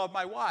forced to love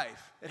my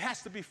wife. It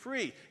has to be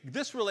free.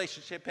 This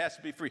relationship has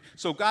to be free.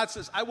 So God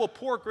says, I will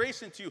pour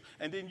grace into you,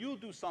 and then you'll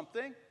do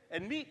something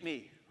and meet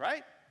me,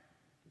 right?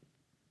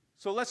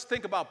 So let's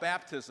think about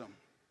baptism.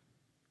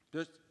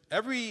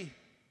 Every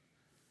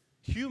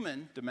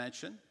human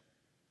dimension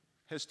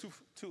has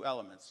two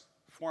elements,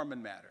 form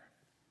and matter.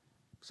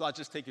 So I'll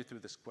just take you through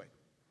this quick.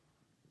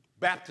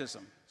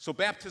 Baptism. So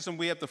baptism,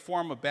 we have the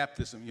form of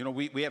baptism.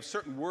 We have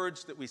certain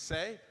words that we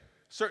say,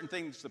 certain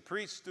things the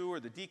priest do or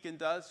the deacon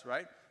does,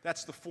 right?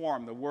 That's the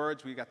form, the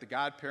words. We got the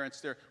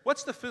godparents there.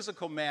 What's the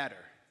physical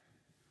matter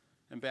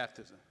in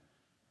baptism?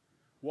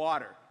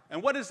 Water.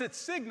 And what does it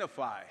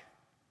signify?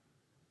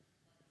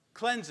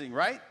 Cleansing,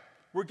 right?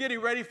 We're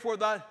getting ready for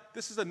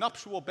this is a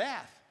nuptial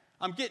bath.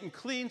 I'm getting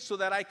clean so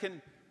that I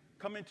can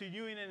come into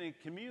union and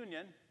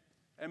communion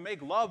and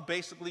make love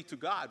basically to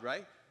God,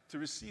 right? To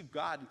receive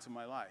God into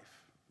my life.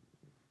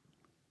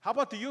 How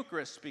about the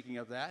Eucharist, speaking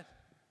of that?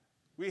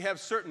 We have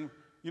certain,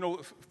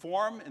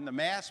 form in the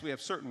Mass. We have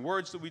certain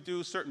words that we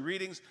do, certain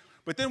readings.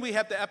 But then we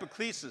have the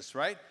epiclesis,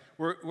 right?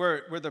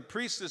 Where the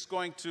priest is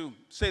going to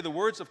say the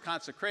words of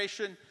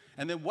consecration,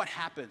 and then what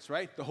happens,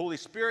 right? The Holy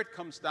Spirit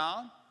comes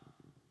down.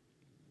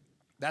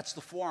 That's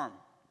the form.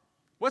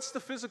 What's the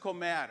physical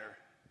matter?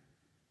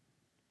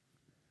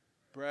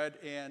 Bread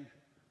and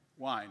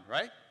wine,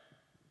 right?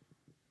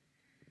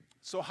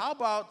 So how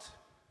about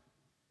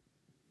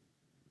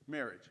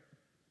marriage?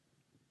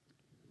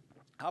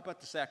 How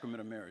about the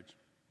sacrament of marriage?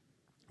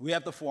 We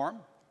have the form,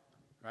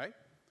 right?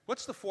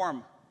 What's the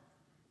form?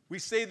 We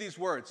say these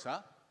words,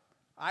 huh?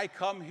 I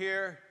come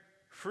here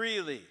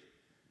freely,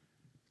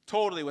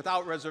 totally,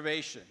 without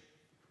reservation.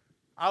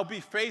 I'll be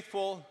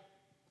faithful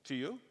to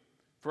you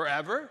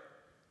forever,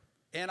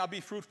 and I'll be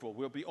fruitful.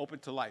 We'll be open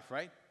to life,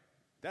 right?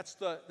 That's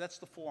the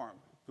form,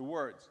 the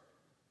words.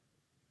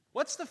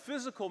 What's the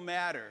physical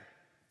matter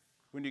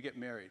when you get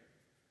married?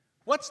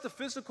 What's the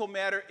physical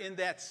matter in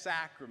that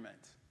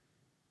sacrament?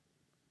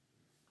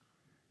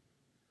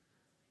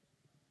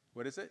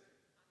 What is it?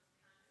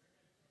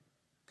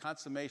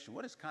 Consummation.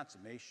 What does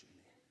consummation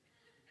mean?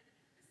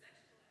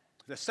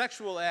 The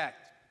sexual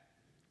act.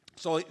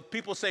 So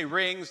people say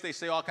rings, they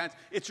say all kinds.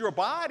 It's your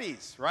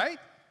bodies, right?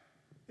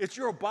 It's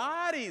your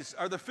bodies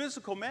are the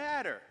physical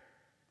matter.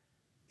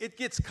 It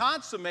gets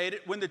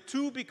consummated when the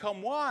two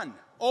become one,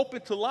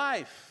 open to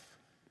life.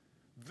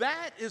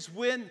 That is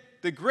when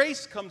the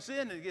grace comes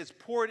in and gets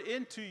poured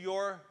into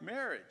your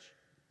marriage.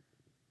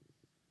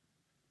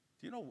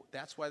 Do you know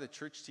that's why the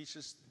church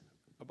teaches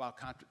about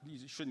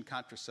you shouldn't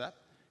contracept?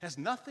 It has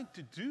nothing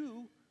to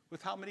do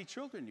with how many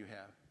children you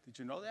have. Did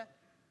you know that?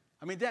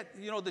 I mean,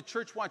 the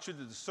church wants you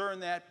to discern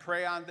that,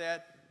 pray on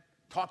that,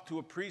 talk to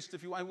a priest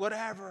if you want,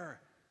 whatever.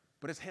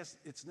 But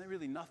it's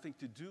really nothing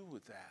to do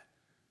with that.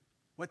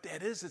 What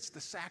that is, it's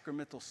the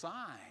sacramental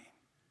sign.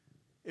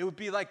 It would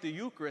be like the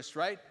Eucharist,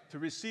 right? To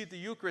receive the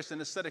Eucharist, and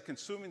instead of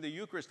consuming the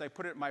Eucharist, I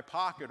put it in my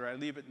pocket or I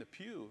leave it in the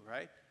pew,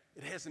 right?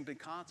 It hasn't been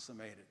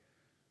consummated.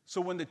 So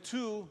when the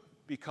two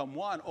become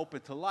one,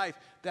 open to life,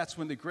 that's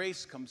when the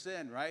grace comes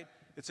in, right?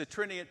 It's a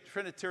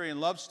Trinitarian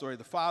love story.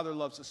 The Father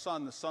loves the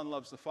Son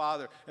loves the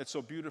Father. It's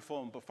so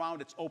beautiful and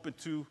profound. It's open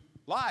to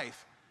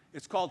life.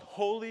 It's called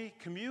Holy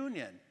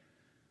Communion.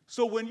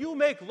 So when you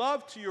make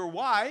love to your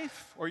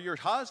wife or your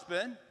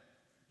husband,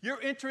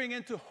 you're entering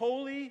into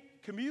Holy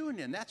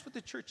Communion. That's what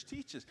the church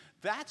teaches.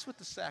 That's what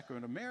the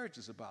sacrament of marriage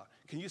is about.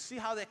 Can you see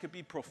how that could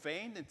be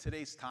profaned in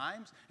today's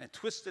times and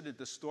twisted and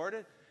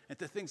distorted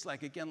into things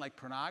like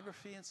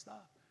pornography and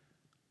stuff?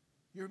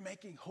 You're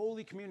making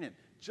Holy Communion,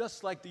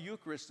 just like the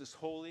Eucharist is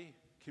Holy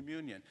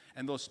Communion.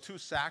 And those two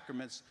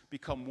sacraments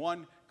become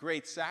one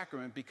great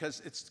sacrament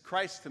because it's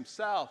Christ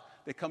himself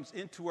that comes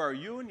into our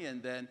union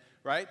then,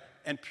 right,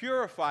 and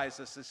purifies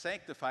us and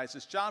sanctifies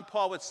us. John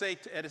Paul would say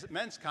at his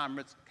men's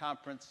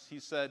conference, he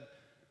said,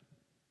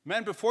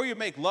 "Men, before you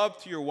make love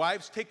to your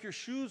wives, take your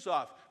shoes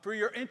off, for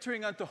you're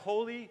entering onto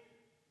holy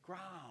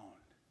ground."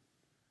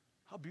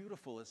 How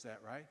beautiful is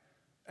that, right?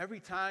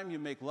 Every time you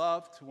make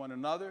love to one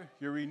another,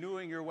 you're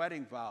renewing your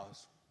wedding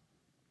vows.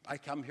 I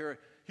come here,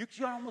 you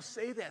can almost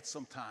say that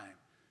sometime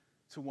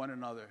to one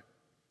another.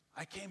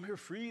 I came here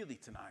freely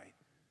tonight.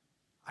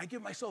 I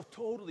give myself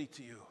totally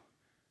to you.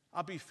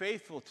 I'll be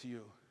faithful to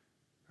you,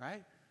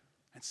 right?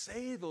 And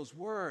say those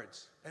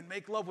words and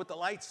make love with the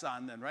lights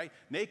on then, right?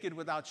 Naked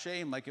without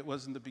shame like it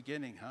was in the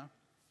beginning, huh?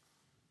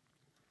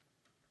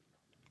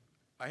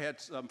 I had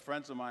some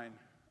friends of mine,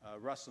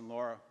 Russ and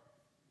Laura,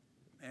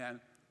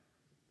 and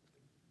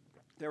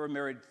they were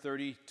married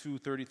 32,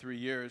 33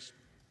 years,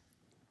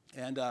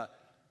 and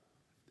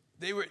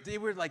they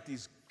were like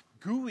these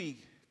gooey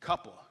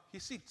couple. You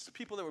see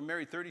people that were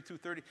married 32,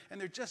 30, and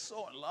they're just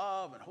so in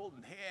love and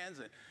holding hands,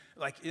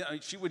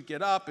 and she would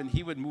get up and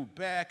he would move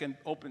back and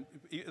open.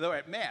 They were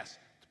at mass,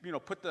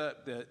 put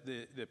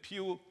the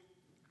pew,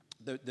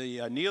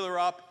 the kneeler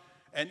up,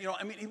 and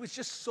he was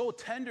just so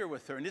tender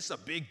with her, and this is a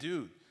big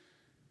dude.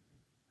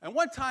 And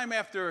one time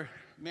after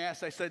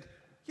mass, I said,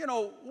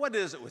 what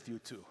is it with you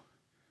two?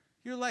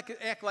 You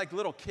act like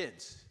little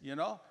kids,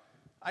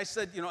 I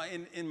said,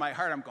 in my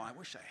heart, I'm going, I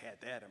wish I had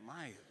that in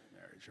my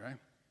marriage, right?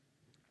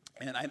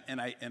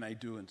 And I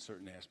do in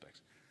certain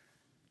aspects.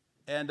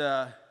 And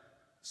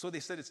so they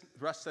said,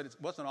 Russ said it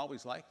wasn't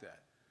always like that.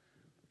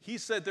 He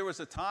said there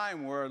was a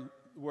time where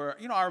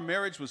our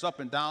marriage was up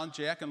and down.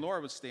 Jack and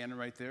Laura was standing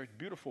right there,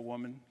 beautiful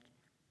woman.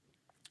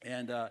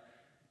 And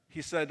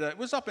he said it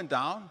was up and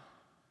down.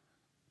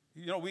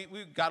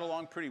 We got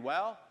along pretty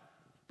well.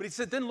 But he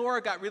said then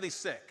Laura got really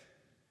sick.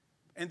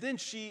 And then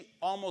she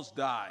almost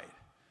died.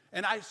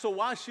 And so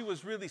while she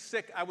was really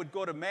sick, I would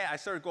go to mass. I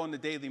started going to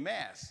daily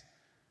mass.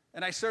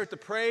 And I started to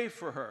pray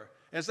for her.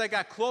 As I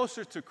got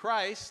closer to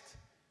Christ,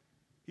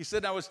 he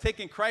said I was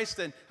taking Christ,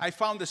 and I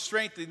found the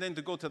strength then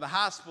to go to the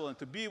hospital and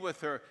to be with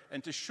her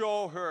and to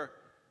show her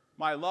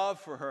my love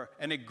for her.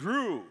 And it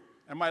grew,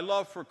 and my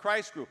love for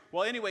Christ grew.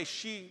 Well, anyway,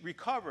 she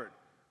recovered.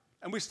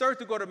 And we started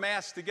to go to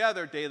mass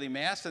together, daily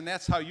mass, and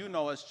that's how you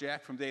know us,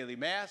 Jack, from daily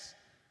mass.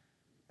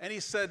 And he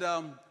said,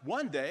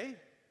 one day,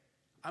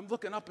 I'm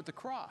looking up at the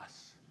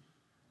cross,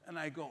 and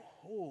I go,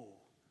 oh,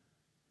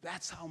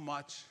 that's how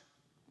much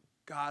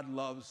God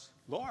loves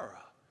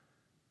Laura.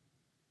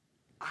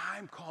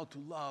 I'm called to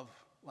love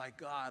like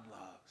God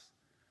loves.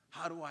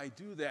 How do I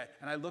do that?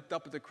 And I looked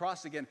up at the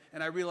cross again,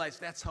 and I realized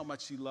that's how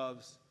much he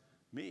loves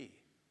me.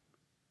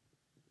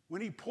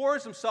 When he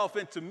pours himself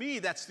into me,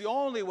 that's the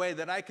only way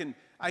that I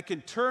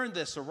can turn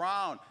this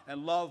around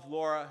and love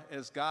Laura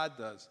as God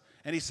does.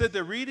 And he said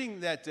the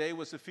reading that day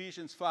was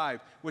Ephesians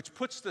 5, which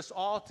puts this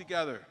all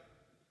together.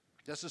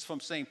 This is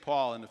from St.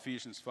 Paul in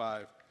Ephesians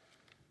 5.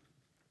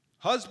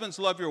 Husbands,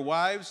 love your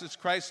wives as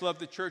Christ loved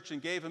the church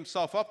and gave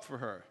himself up for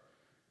her,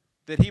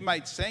 that he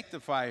might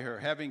sanctify her,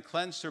 having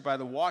cleansed her by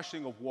the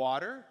washing of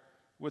water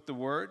with the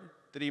word,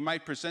 that he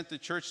might present the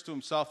church to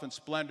himself in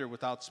splendor,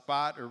 without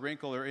spot or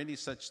wrinkle or any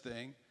such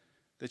thing,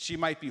 that she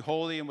might be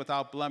holy and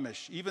without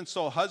blemish. Even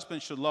so,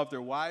 husbands should love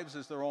their wives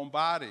as their own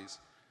bodies.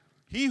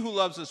 He who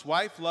loves his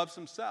wife loves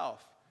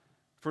himself.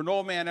 For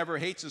no man ever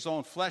hates his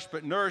own flesh,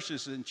 but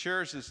nourishes and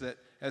cherishes it,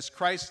 as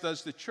Christ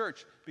does the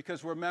church,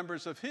 because we're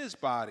members of his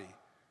body.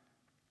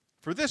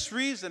 For this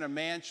reason, a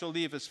man shall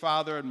leave his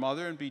father and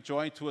mother and be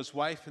joined to his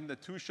wife, and the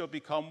two shall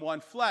become one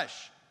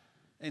flesh.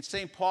 And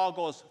St. Paul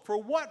goes, for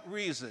what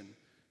reason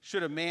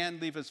should a man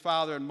leave his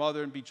father and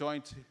mother and be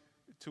joined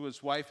to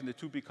his wife, and the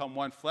two become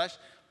one flesh?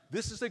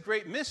 This is a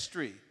great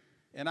mystery,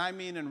 and I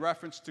mean in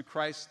reference to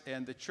Christ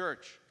and the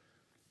church.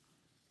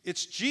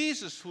 It's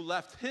Jesus who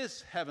left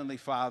his heavenly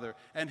Father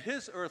and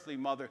his earthly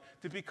mother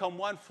to become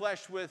one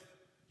flesh with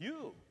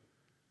you.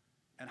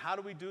 And how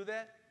do we do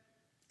that?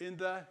 In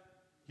the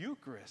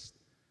Eucharist.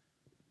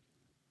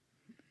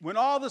 When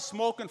all the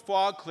smoke and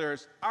fog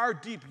clears, our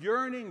deep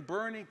yearning,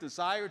 burning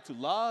desire to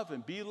love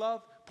and be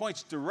loved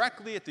points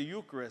directly at the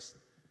Eucharist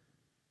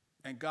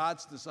and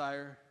God's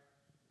desire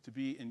to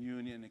be in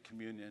union and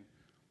communion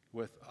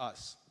with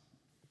us.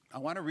 I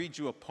want to read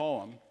you a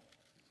poem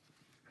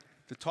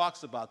that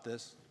talks about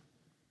this.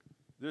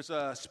 There's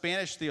a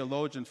Spanish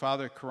theologian,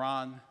 Father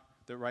Caron,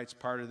 that writes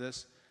part of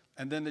this,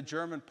 and then the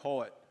German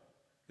poet.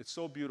 It's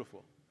so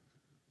beautiful.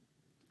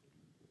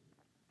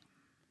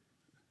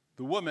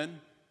 The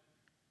woman,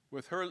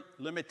 with her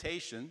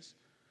limitations,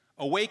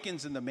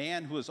 awakens in the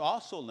man who is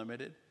also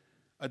limited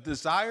a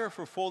desire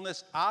for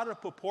fullness out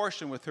of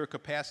proportion with her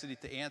capacity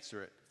to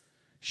answer it.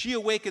 She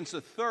awakens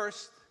a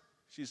thirst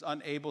she's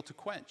unable to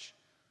quench,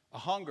 a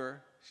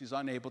hunger she's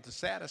unable to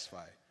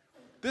satisfy.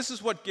 This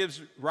is what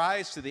gives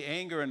rise to the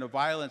anger and the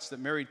violence that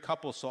married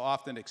couples so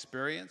often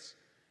experience,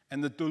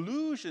 and the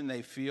delusion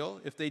they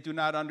feel if they do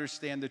not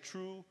understand the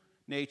true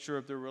nature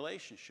of their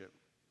relationship.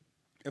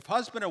 If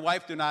husband and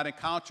wife do not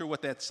encounter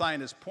what that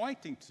sign is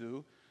pointing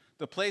to,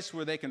 the place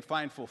where they can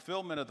find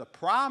fulfillment of the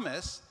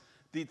promise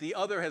that the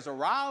other has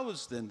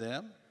aroused in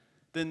them,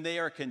 then they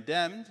are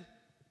condemned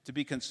to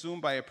be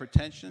consumed by a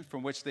pretension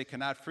from which they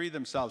cannot free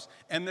themselves.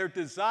 And their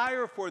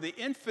desire for the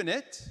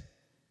infinite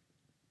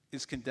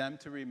is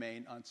condemned to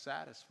remain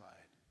unsatisfied.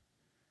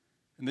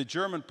 And the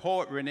German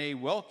poet René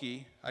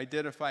Wilke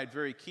identified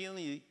very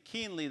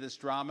keenly this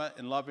drama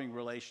in loving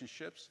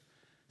relationships,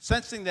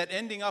 sensing that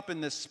ending up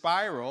in this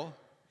spiral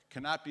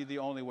cannot be the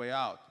only way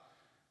out.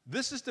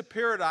 This is the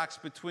paradox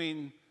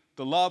between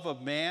the love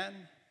of man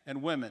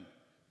and women.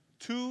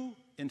 Two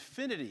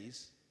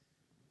infinities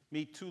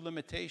meet two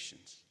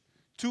limitations.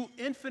 Two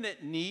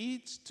infinite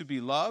needs to be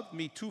loved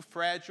meet two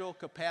fragile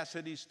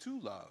capacities to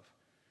love.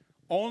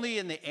 Only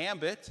in the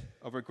ambit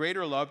of a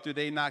greater love do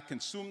they not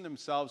consume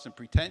themselves in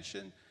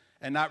pretension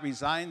and not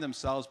resign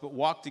themselves, but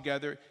walk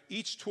together,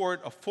 each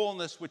toward a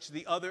fullness which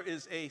the other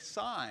is a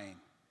sign.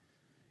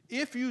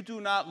 If you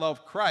do not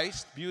love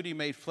Christ, beauty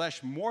made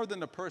flesh, more than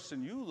the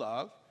person you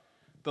love,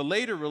 the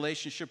later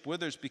relationship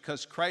withers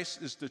because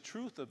Christ is the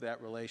truth of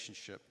that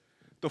relationship,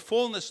 the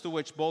fullness to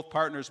which both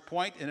partners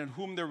point and in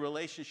whom their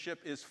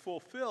relationship is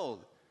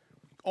fulfilled.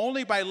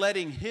 Only by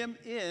letting him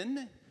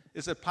in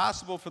is it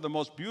possible for the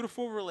most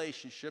beautiful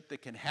relationship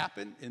that can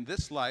happen in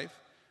this life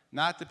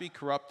not to be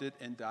corrupted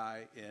and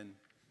die in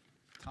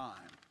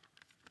time.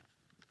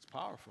 It's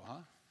powerful, huh?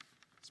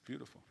 It's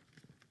beautiful.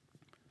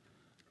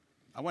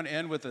 I want to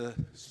end with a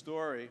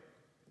story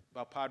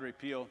about Padre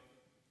Pio.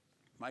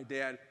 My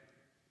dad,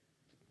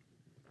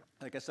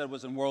 like I said,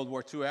 was in World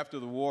War II. After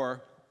the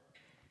war,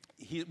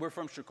 we're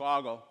from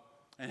Chicago,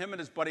 and him and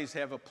his buddies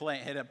had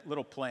a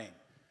little plane.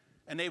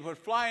 And they would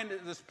fly into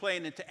this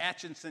plane into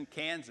Atchison,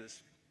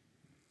 Kansas,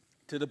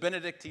 to the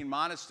Benedictine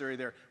monastery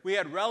there. We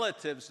had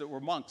relatives that were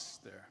monks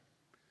there.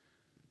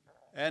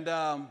 And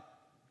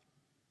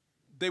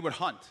they would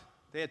hunt.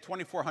 They had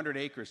 2,400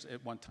 acres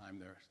at one time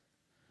there.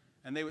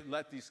 And they would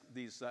let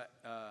these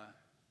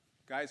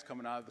guys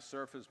coming out of the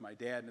surface, my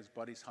dad and his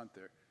buddies, hunt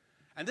there.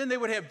 And then they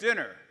would have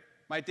dinner.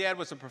 My dad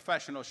was a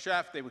professional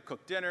chef. They would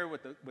cook dinner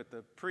with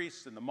the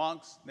priests and the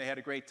monks. They had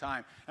a great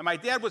time. And my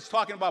dad was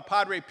talking about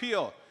Padre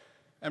Pio.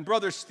 And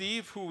Brother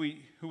Steve, who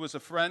was a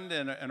friend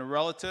and a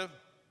relative,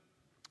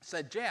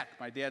 said, Jack,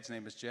 my dad's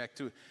name is Jack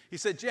too. He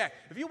said, Jack,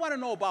 if you want to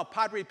know about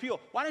Padre Pio,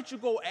 why don't you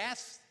go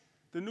ask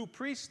the new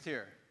priest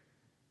here?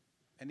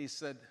 And he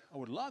said, I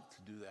would love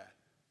to do that.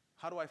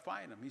 How do I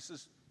find him? He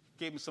says,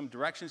 gave him some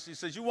directions. He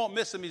says, you won't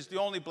miss him. He's the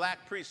only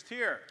black priest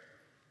here.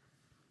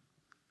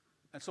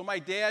 And so my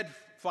dad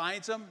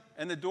finds him,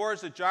 and the door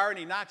is ajar, and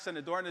he knocks on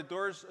the door, and the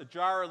door's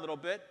ajar a little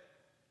bit.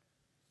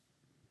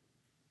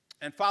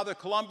 And Father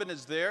Columban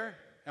is there,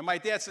 and my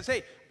dad says,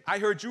 hey, I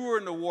heard you were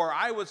in the war.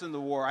 I was in the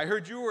war. I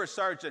heard you were a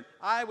sergeant.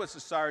 I was a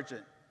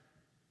sergeant.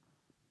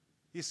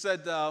 He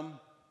said, and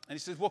he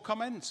says, well,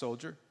 come in,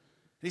 soldier.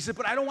 And he said,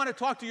 but I don't want to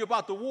talk to you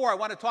about the war. I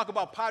want to talk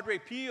about Padre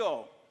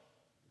Pio.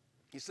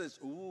 He says,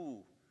 ooh,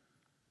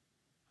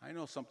 I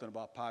know something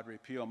about Padre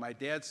Pio. My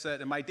dad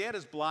said, and my dad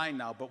is blind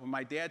now, but when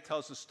my dad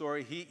tells the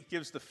story, he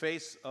gives the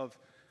face of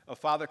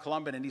Father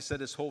Columban, and he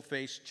said his whole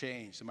face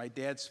changed. And my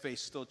dad's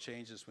face still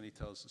changes when he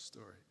tells the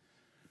story.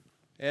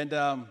 And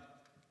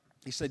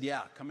he said,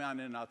 yeah, come on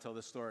in and I'll tell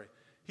the story.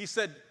 He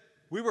said,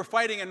 we were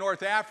fighting in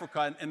North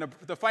Africa, and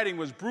the fighting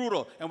was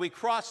brutal, and we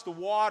crossed the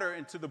water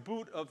into the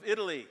boot of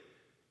Italy.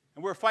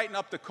 And we were fighting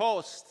up the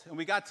coast, and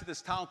we got to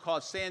this town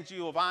called San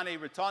Giovanni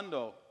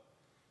Rotondo.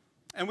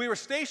 And we were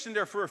stationed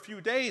there for a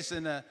few days,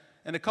 and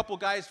a couple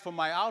guys from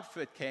my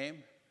outfit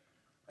came,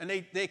 and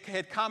they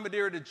had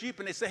commandeered a Jeep,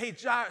 and they said, hey,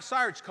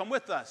 Sarge, come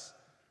with us.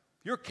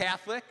 You're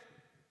Catholic.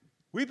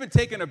 We've been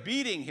taking a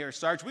beating here,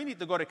 Sarge. We need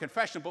to go to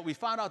confession, but we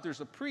found out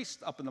there's a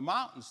priest up in the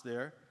mountains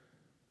there,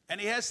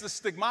 and he has the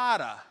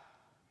stigmata.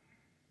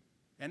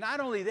 And not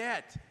only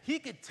that, he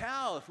could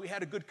tell if we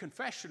had a good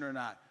confession or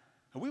not.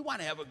 And we want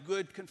to have a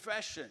good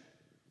confession.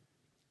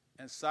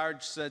 And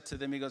Sarge said to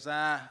them, he goes,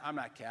 I'm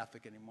not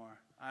Catholic anymore.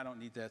 I don't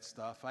need that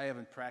stuff. I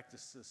haven't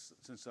practiced this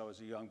since I was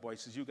a young boy. He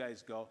says, you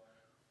guys go.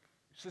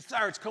 He says,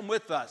 Sarge, come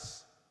with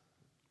us.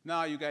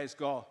 No, you guys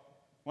go.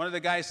 One of the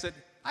guys said,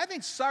 I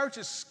think Sarge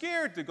is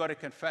scared to go to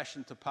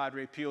confession to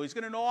Padre Pio. He's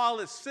going to know all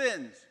his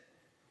sins.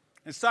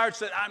 And Sarge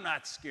said, I'm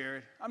not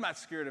scared. I'm not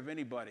scared of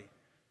anybody.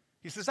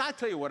 He says, I'll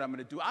tell you what I'm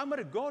going to do. I'm going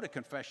to go to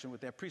confession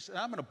with that priest, and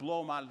I'm going to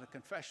blow him out of the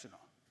confessional.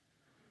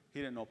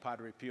 He didn't know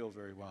Padre Pio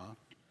very well.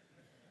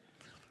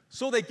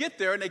 So they get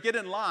there, and they get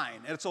in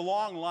line, and it's a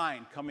long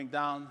line coming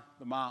down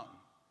the mountain.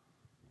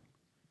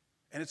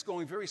 And it's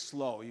going very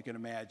slow, you can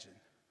imagine.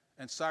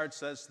 And Sarge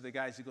says to the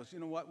guys, he goes, you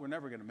know what? We're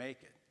never going to make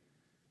it.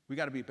 We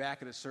got to be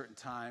back at a certain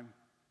time.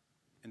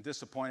 And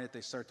disappointed,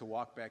 they start to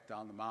walk back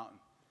down the mountain.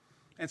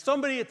 And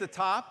somebody at the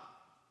top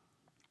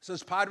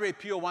says, Padre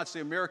Pio wants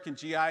the American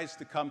GIs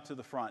to come to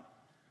the front.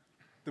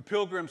 The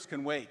pilgrims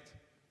can wait.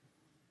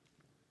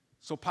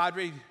 So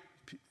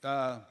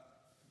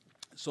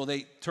so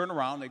they turn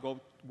around, they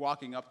go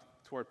walking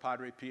up toward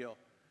Padre Pio.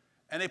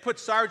 And they put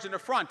Sarge in the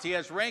front. He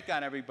has rank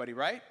on everybody,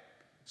 right?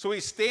 So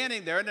he's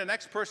standing there, and the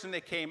next person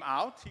that came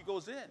out, he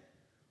goes in.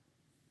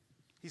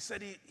 He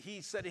said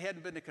he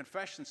hadn't been to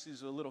confession since he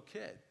was a little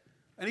kid.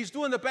 And he's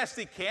doing the best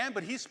he can,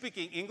 but he's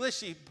speaking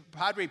English.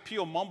 Padre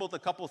Pio mumbled a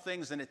couple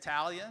things in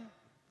Italian.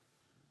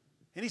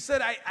 And he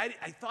said,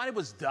 I thought it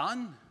was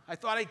done. I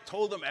thought I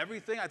told him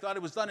everything. I thought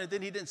it was done, and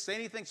then he didn't say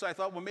anything, so I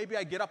thought, well, maybe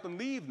I get up and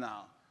leave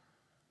now.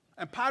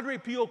 And Padre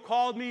Pio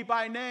called me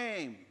by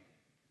name.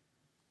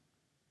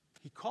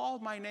 He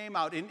called my name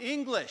out in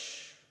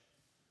English.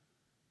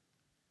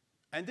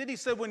 And then he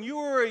said, when you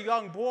were a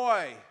young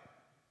boy,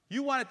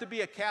 you wanted to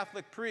be a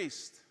Catholic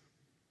priest.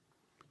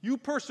 You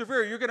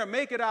persevere. You're going to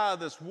make it out of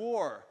this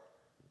war.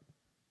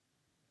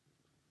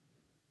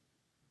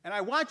 And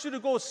I want you to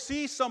go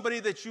see somebody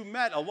that you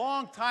met a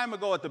long time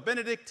ago at the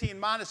Benedictine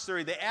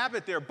monastery, the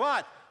abbot there.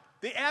 But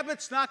the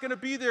abbot's not going to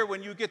be there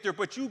when you get there,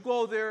 but you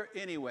go there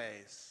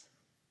anyways.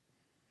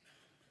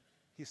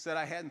 He said,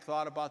 I hadn't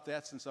thought about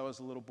that since I was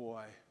a little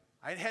boy.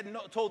 I hadn't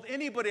told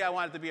anybody I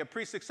wanted to be a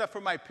priest except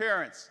for my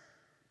parents.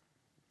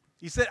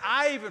 He said,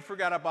 I even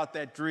forgot about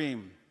that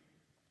dream.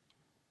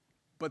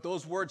 But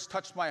those words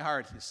touched my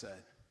heart, he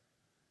said.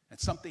 And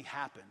something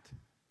happened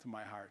to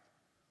my heart.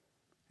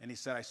 And he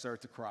said, I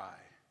started to cry.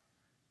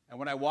 And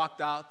when I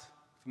walked out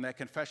from that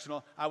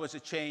confessional, I was a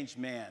changed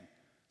man.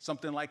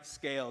 Something like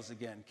scales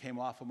again came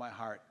off of my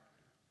heart.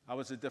 I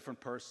was a different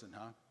person,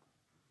 huh?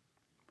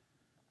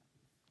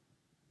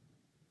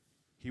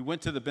 He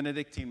went to the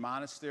Benedictine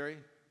monastery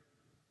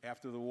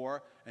after the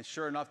war, and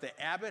sure enough, the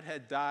abbot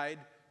had died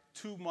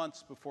 2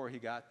 months before he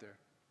got there.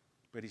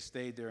 But he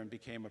stayed there and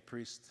became a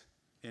priest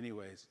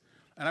anyways.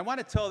 And I want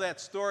to tell that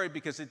story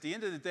because at the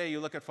end of the day, you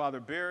look at Father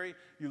Barry,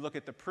 you look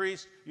at the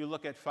priest, you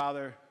look at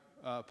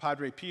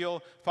Padre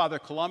Pio, Father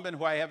Columban,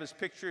 who I have his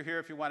picture here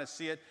if you want to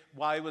see it,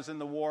 while he was in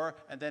the war,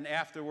 and then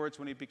afterwards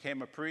when he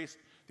became a priest.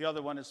 The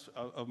other one is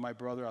of my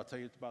brother, I'll tell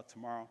you about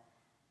tomorrow.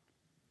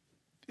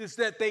 Is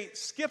that they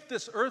skipped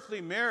this earthly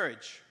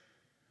marriage.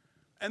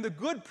 And the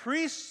good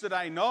priests that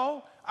I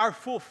know are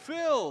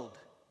fulfilled.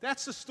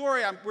 That's the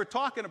story we're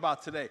talking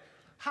about today.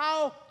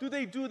 How do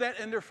they do that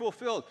and they're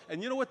fulfilled?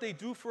 And you know what they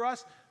do for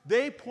us?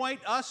 They point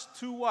us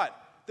to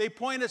what? They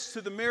point us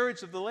to the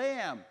marriage of the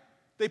Lamb.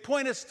 They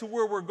point us to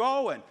where we're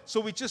going. So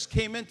we just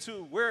came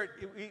into where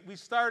we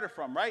started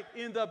from, right?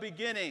 In the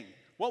beginning.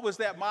 What was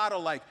that motto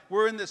like?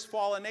 We're in this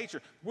fallen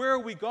nature. Where are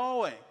we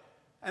going?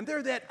 And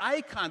they're that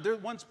icon. They're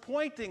the ones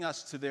pointing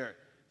us to there.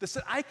 They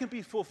said, I can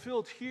be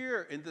fulfilled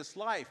here in this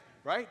life,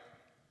 right?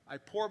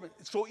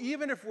 So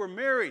even if we're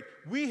married,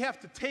 we have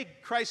to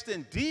take Christ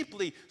in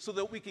deeply so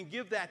that we can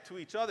give that to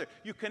each other.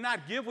 You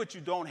cannot give what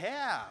you don't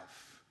have.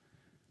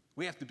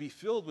 We have to be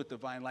filled with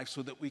divine life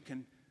so that we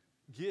can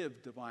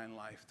give divine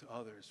life to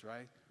others,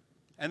 right?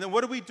 And then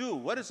what do?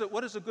 What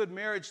does a good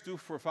marriage do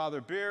for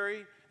Father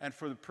Barry and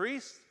for the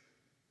priest?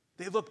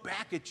 They look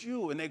back at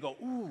you and they go,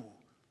 ooh,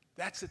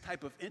 that's the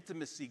type of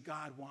intimacy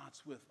God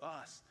wants with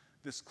us,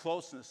 this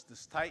closeness,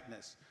 this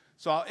tightness.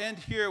 So I'll end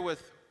here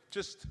with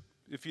just,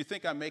 if you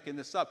think I'm making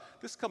this up,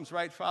 this comes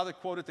right, Father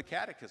quoted the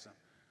Catechism.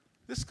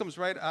 This comes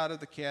right out of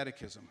the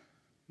Catechism,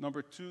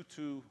 number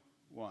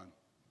 221.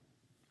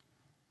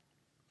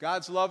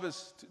 God's love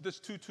is, this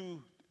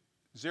 220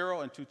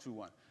 and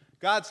 221.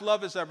 God's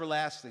love is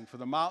everlasting, for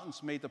the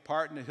mountains may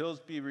depart and the hills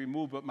be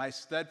removed, but my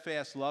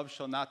steadfast love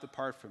shall not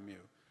depart from you.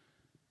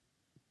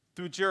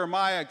 Through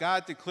Jeremiah,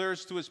 God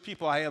declares to his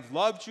people, I have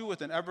loved you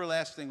with an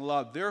everlasting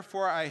love.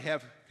 Therefore, I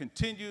have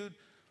continued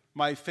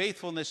my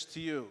faithfulness to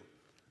you.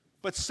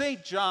 But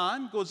St.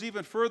 John goes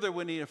even further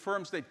when he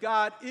affirms that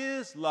God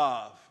is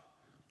love.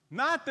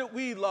 Not that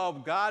we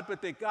love God,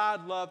 but that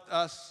God loved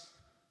us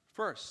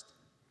first.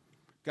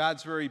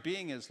 God's very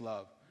being is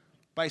love.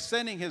 by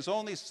sending his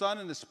only Son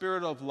in the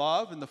spirit of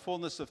love in the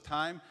fullness of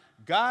time,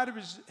 God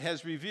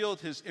has revealed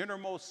his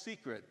innermost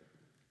secret.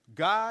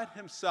 God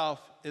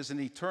himself is an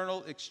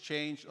eternal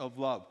exchange of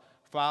love,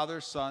 Father,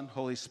 Son,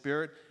 Holy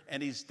Spirit,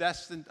 and he's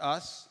destined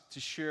us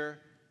to share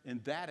in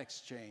that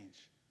exchange.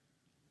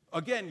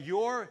 Again,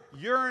 your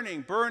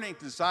yearning, burning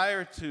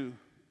desire to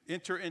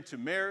enter into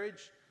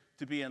marriage,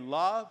 to be in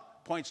love,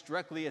 points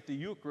directly at the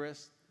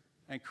Eucharist,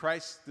 and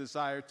Christ's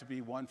desire to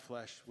be one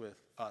flesh with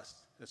us.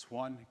 It's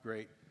one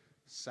great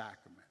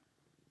sacrament.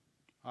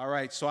 All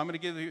right, so I'm going to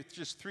give you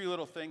just 3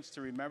 little things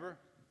to remember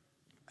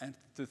and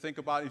to think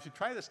about. If you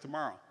try this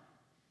tomorrow,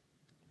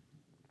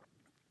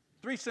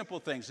 3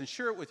 simple things, and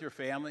share it with your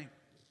family.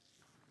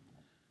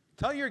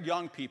 Tell your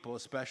young people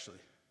especially,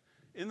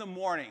 in the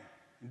morning,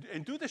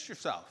 and do this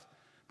yourself,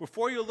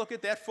 before you look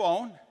at that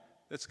phone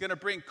that's going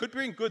to could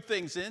bring good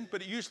things in,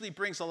 but it usually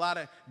brings a lot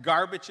of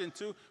garbage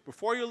into,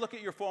 before you look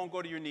at your phone,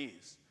 go to your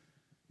knees.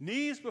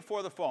 Knees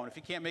before the phone. If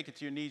you can't make it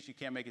to your knees, you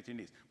can't make it to your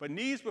knees. But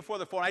knees before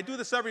the phone. I do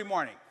this every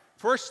morning.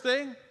 First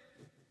thing,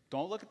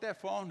 don't look at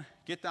that phone.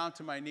 Get down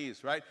to my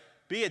knees, right?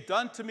 Be it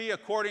done to me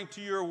according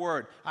to your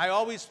word. I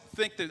always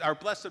think that our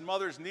Blessed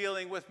Mother's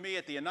kneeling with me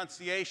at the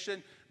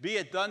Annunciation. Be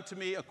it done to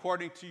me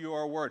according to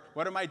your word.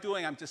 What am I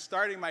doing? I'm just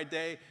starting my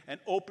day and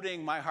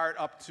opening my heart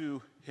up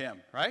to him,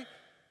 right?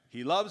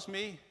 He loves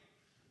me.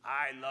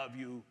 I love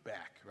you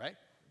back, right?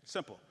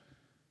 Simple.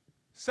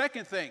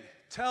 Second thing,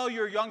 tell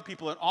your young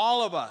people and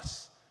all of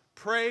us,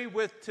 pray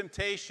with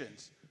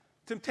temptations.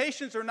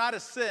 Temptations are not a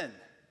sin.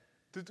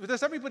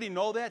 Does everybody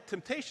know that?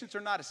 Temptations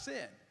are not a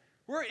sin.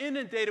 We're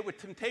inundated with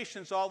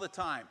temptations all the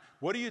time.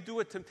 What do you do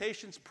with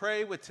temptations?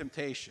 Pray with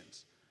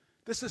temptations.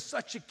 This is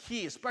such a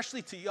key,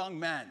 especially to young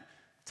men.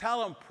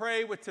 Tell them,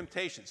 pray with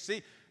temptations.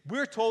 See,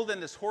 we're told in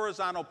this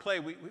horizontal play,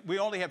 we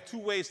only have 2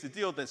 ways to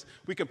deal with this.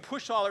 We can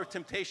push all our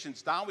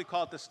temptations down. We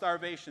call it the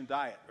starvation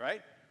diet,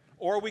 right?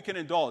 Or we can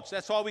indulge.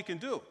 That's all we can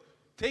do.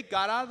 Take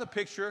God out of the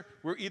picture.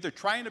 We're either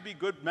trying to be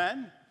good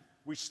men.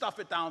 We stuff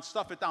it down,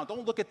 stuff it down.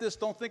 Don't look at this.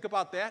 Don't think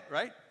about that,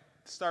 right?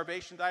 The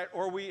starvation diet.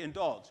 Or we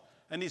indulge.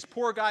 And these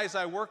poor guys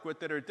I work with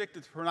that are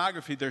addicted to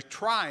pornography, they're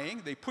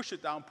trying. They push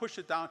it down,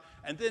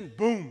 and then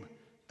boom,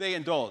 they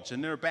indulge.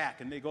 And they're back,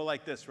 and they go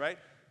like this, right?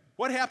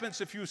 What happens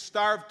if you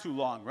starve too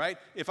long, right?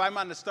 If I'm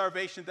on the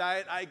starvation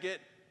diet, I get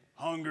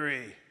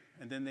hungry,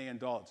 and then they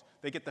indulge.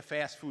 They get the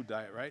fast food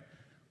diet, right?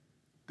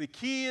 The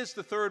key is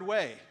the third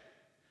way.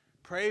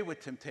 Pray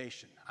with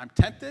temptation. I'm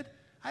tempted.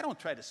 I don't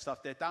try to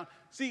stuff that down.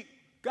 See,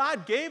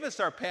 God gave us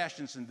our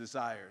passions and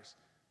desires.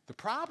 The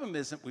problem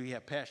isn't we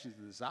have passions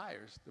and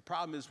desires. The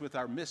problem is with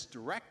our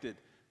misdirected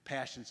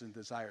passions and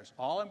desires.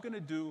 All I'm going to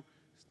do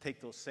is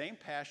take those same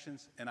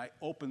passions and I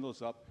open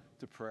those up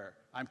to prayer.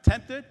 I'm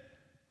tempted.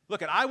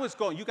 Look, I was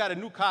going, you got a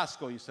new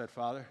Costco, you said,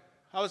 Father.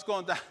 I was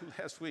going down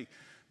last week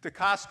to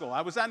Costco.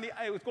 I was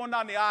going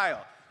down the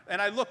aisle,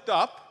 and I looked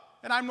up,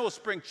 and I'm no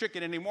spring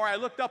chicken anymore. I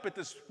looked up at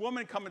this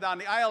woman coming down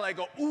the aisle, and I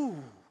go,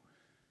 ooh,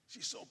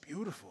 she's so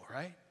beautiful,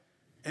 right?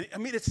 And I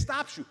mean, it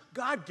stops you.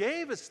 God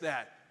gave us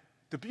that.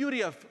 The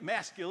beauty of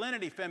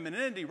masculinity,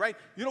 femininity, right?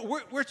 You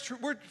know, we're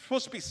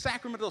supposed to be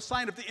sacramental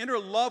sign of the inner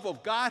love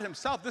of God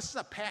himself. This is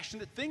a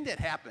passionate thing that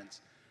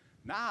happens.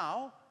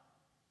 Now,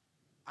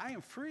 I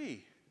am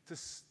free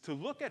to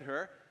look at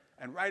her,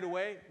 and right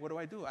away, what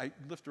do? I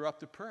lift her up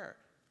to prayer.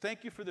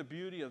 Thank you for the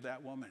beauty of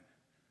that woman.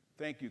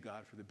 Thank you,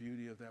 God, for the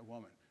beauty of that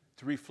woman.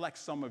 To reflect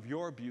some of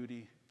your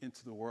beauty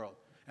into the world.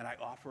 And I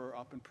offer her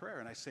up in prayer,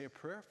 and I say a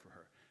prayer for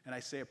her. And I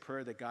say a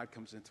prayer that God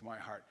comes into my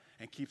heart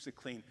and keeps it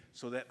clean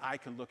so that I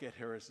can look at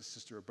her as a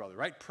sister or brother,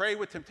 right? Pray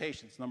with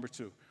temptations, number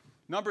 2.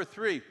 Number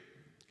 3,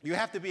 you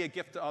have to be a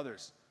gift to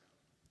others.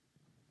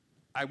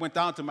 I went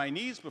down to my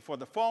knees before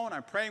the phone.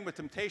 I'm praying with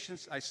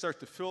temptations. I start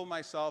to fill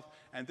myself,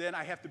 and then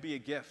I have to be a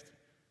gift.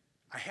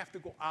 I have to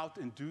go out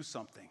and do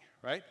something,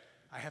 right?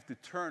 I have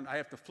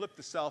to flip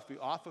the selfie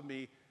off of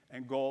me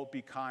and go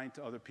be kind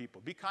to other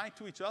people. Be kind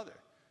to each other.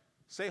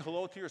 Say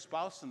hello to your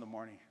spouse in the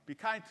morning. Be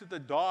kind to the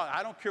dog.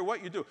 I don't care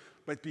what you do,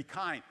 but be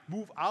kind.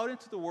 Move out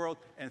into the world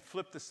and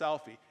flip the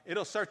selfie.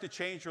 It'll start to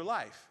change your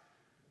life.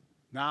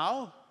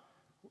 Now,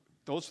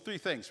 those 3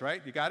 things,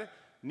 right? You got it?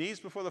 Knees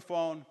before the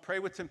phone, pray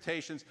with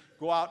temptations,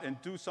 go out and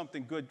do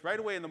something good right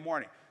away in the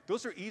morning.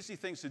 Those are easy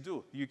things to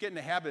do. You get in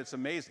the habit, it's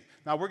amazing.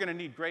 Now, we're going to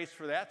need grace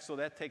for that, so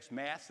that takes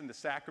Mass and the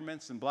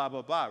sacraments and blah,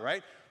 blah, blah,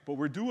 right? But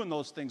we're doing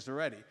those things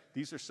already.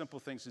 These are simple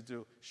things to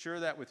do. Share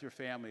that with your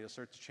family. It'll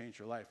start to change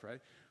your life, right?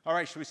 All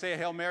right, should we say a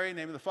Hail Mary? In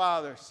the name of the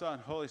Father, Son,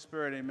 Holy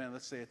Spirit, amen.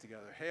 Let's say it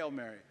together. Hail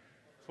Mary,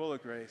 full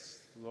of grace,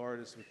 the Lord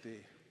is with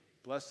thee.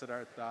 Blessed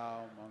art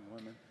thou among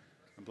women,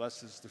 and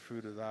blessed is the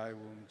fruit of thy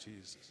womb,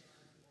 Jesus.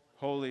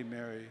 Holy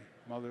Mary,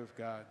 Mother of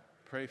God,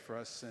 pray for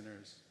us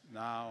sinners,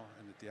 now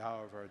and at the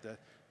hour of our death.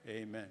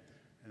 Amen.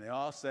 And they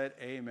all said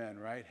amen,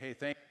 right? Hey,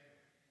 thank you.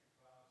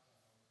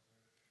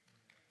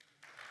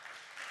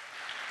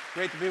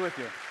 Great to be with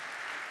you.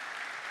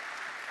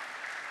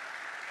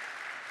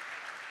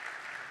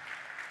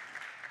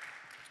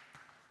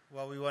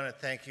 Well, we want to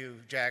thank you,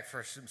 Jack,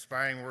 for some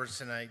inspiring words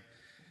tonight.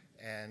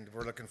 and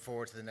we're looking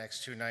forward to the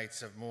next 2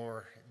 nights of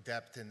more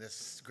depth in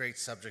this great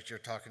subject you're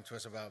talking to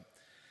us about.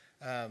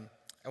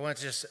 I want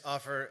to just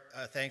offer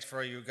thanks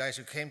for you guys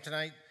who came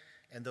tonight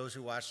and those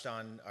who watched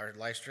on our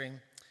live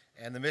stream.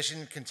 And the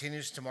mission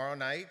continues tomorrow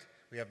night.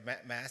 We have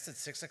Mass at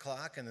 6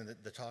 o'clock and then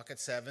the talk at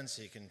 7,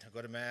 so you can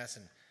go to Mass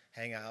and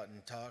hang out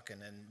and talk,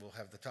 and then we'll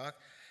have the talk.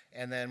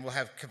 And then we'll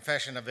have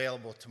confession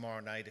available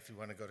tomorrow night if you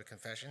want to go to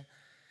confession.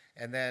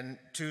 And then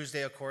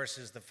Tuesday, of course,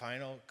 is the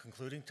final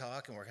concluding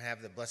talk, and we're going to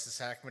have the Blessed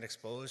Sacrament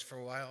exposed for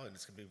a while, and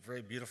it's going to be a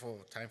very beautiful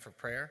time for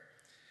prayer.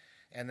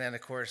 And then,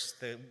 of course,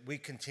 the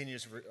week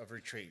continues of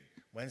retreat.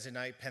 Wednesday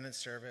night, penance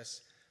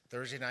service.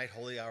 Thursday night,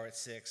 holy hour at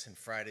 6. And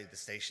Friday, the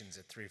stations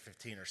at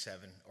 3:15 or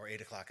 7 or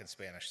 8 o'clock in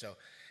Spanish. So,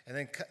 and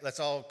then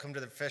let's all come to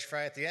the fish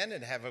fry at the end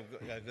and have a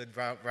good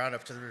round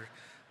up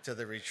to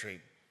the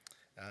retreat.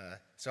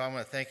 So I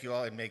want to thank you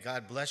all, and may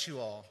God bless you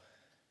all.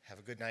 Have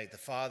a good night. The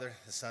Father,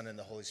 the Son, and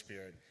the Holy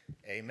Spirit.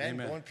 Amen.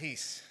 Go in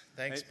peace.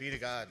 Thanks be to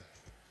God.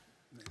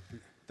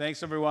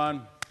 Thanks,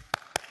 everyone.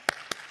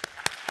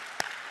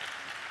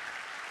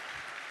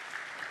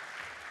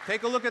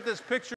 Take a look at this picture.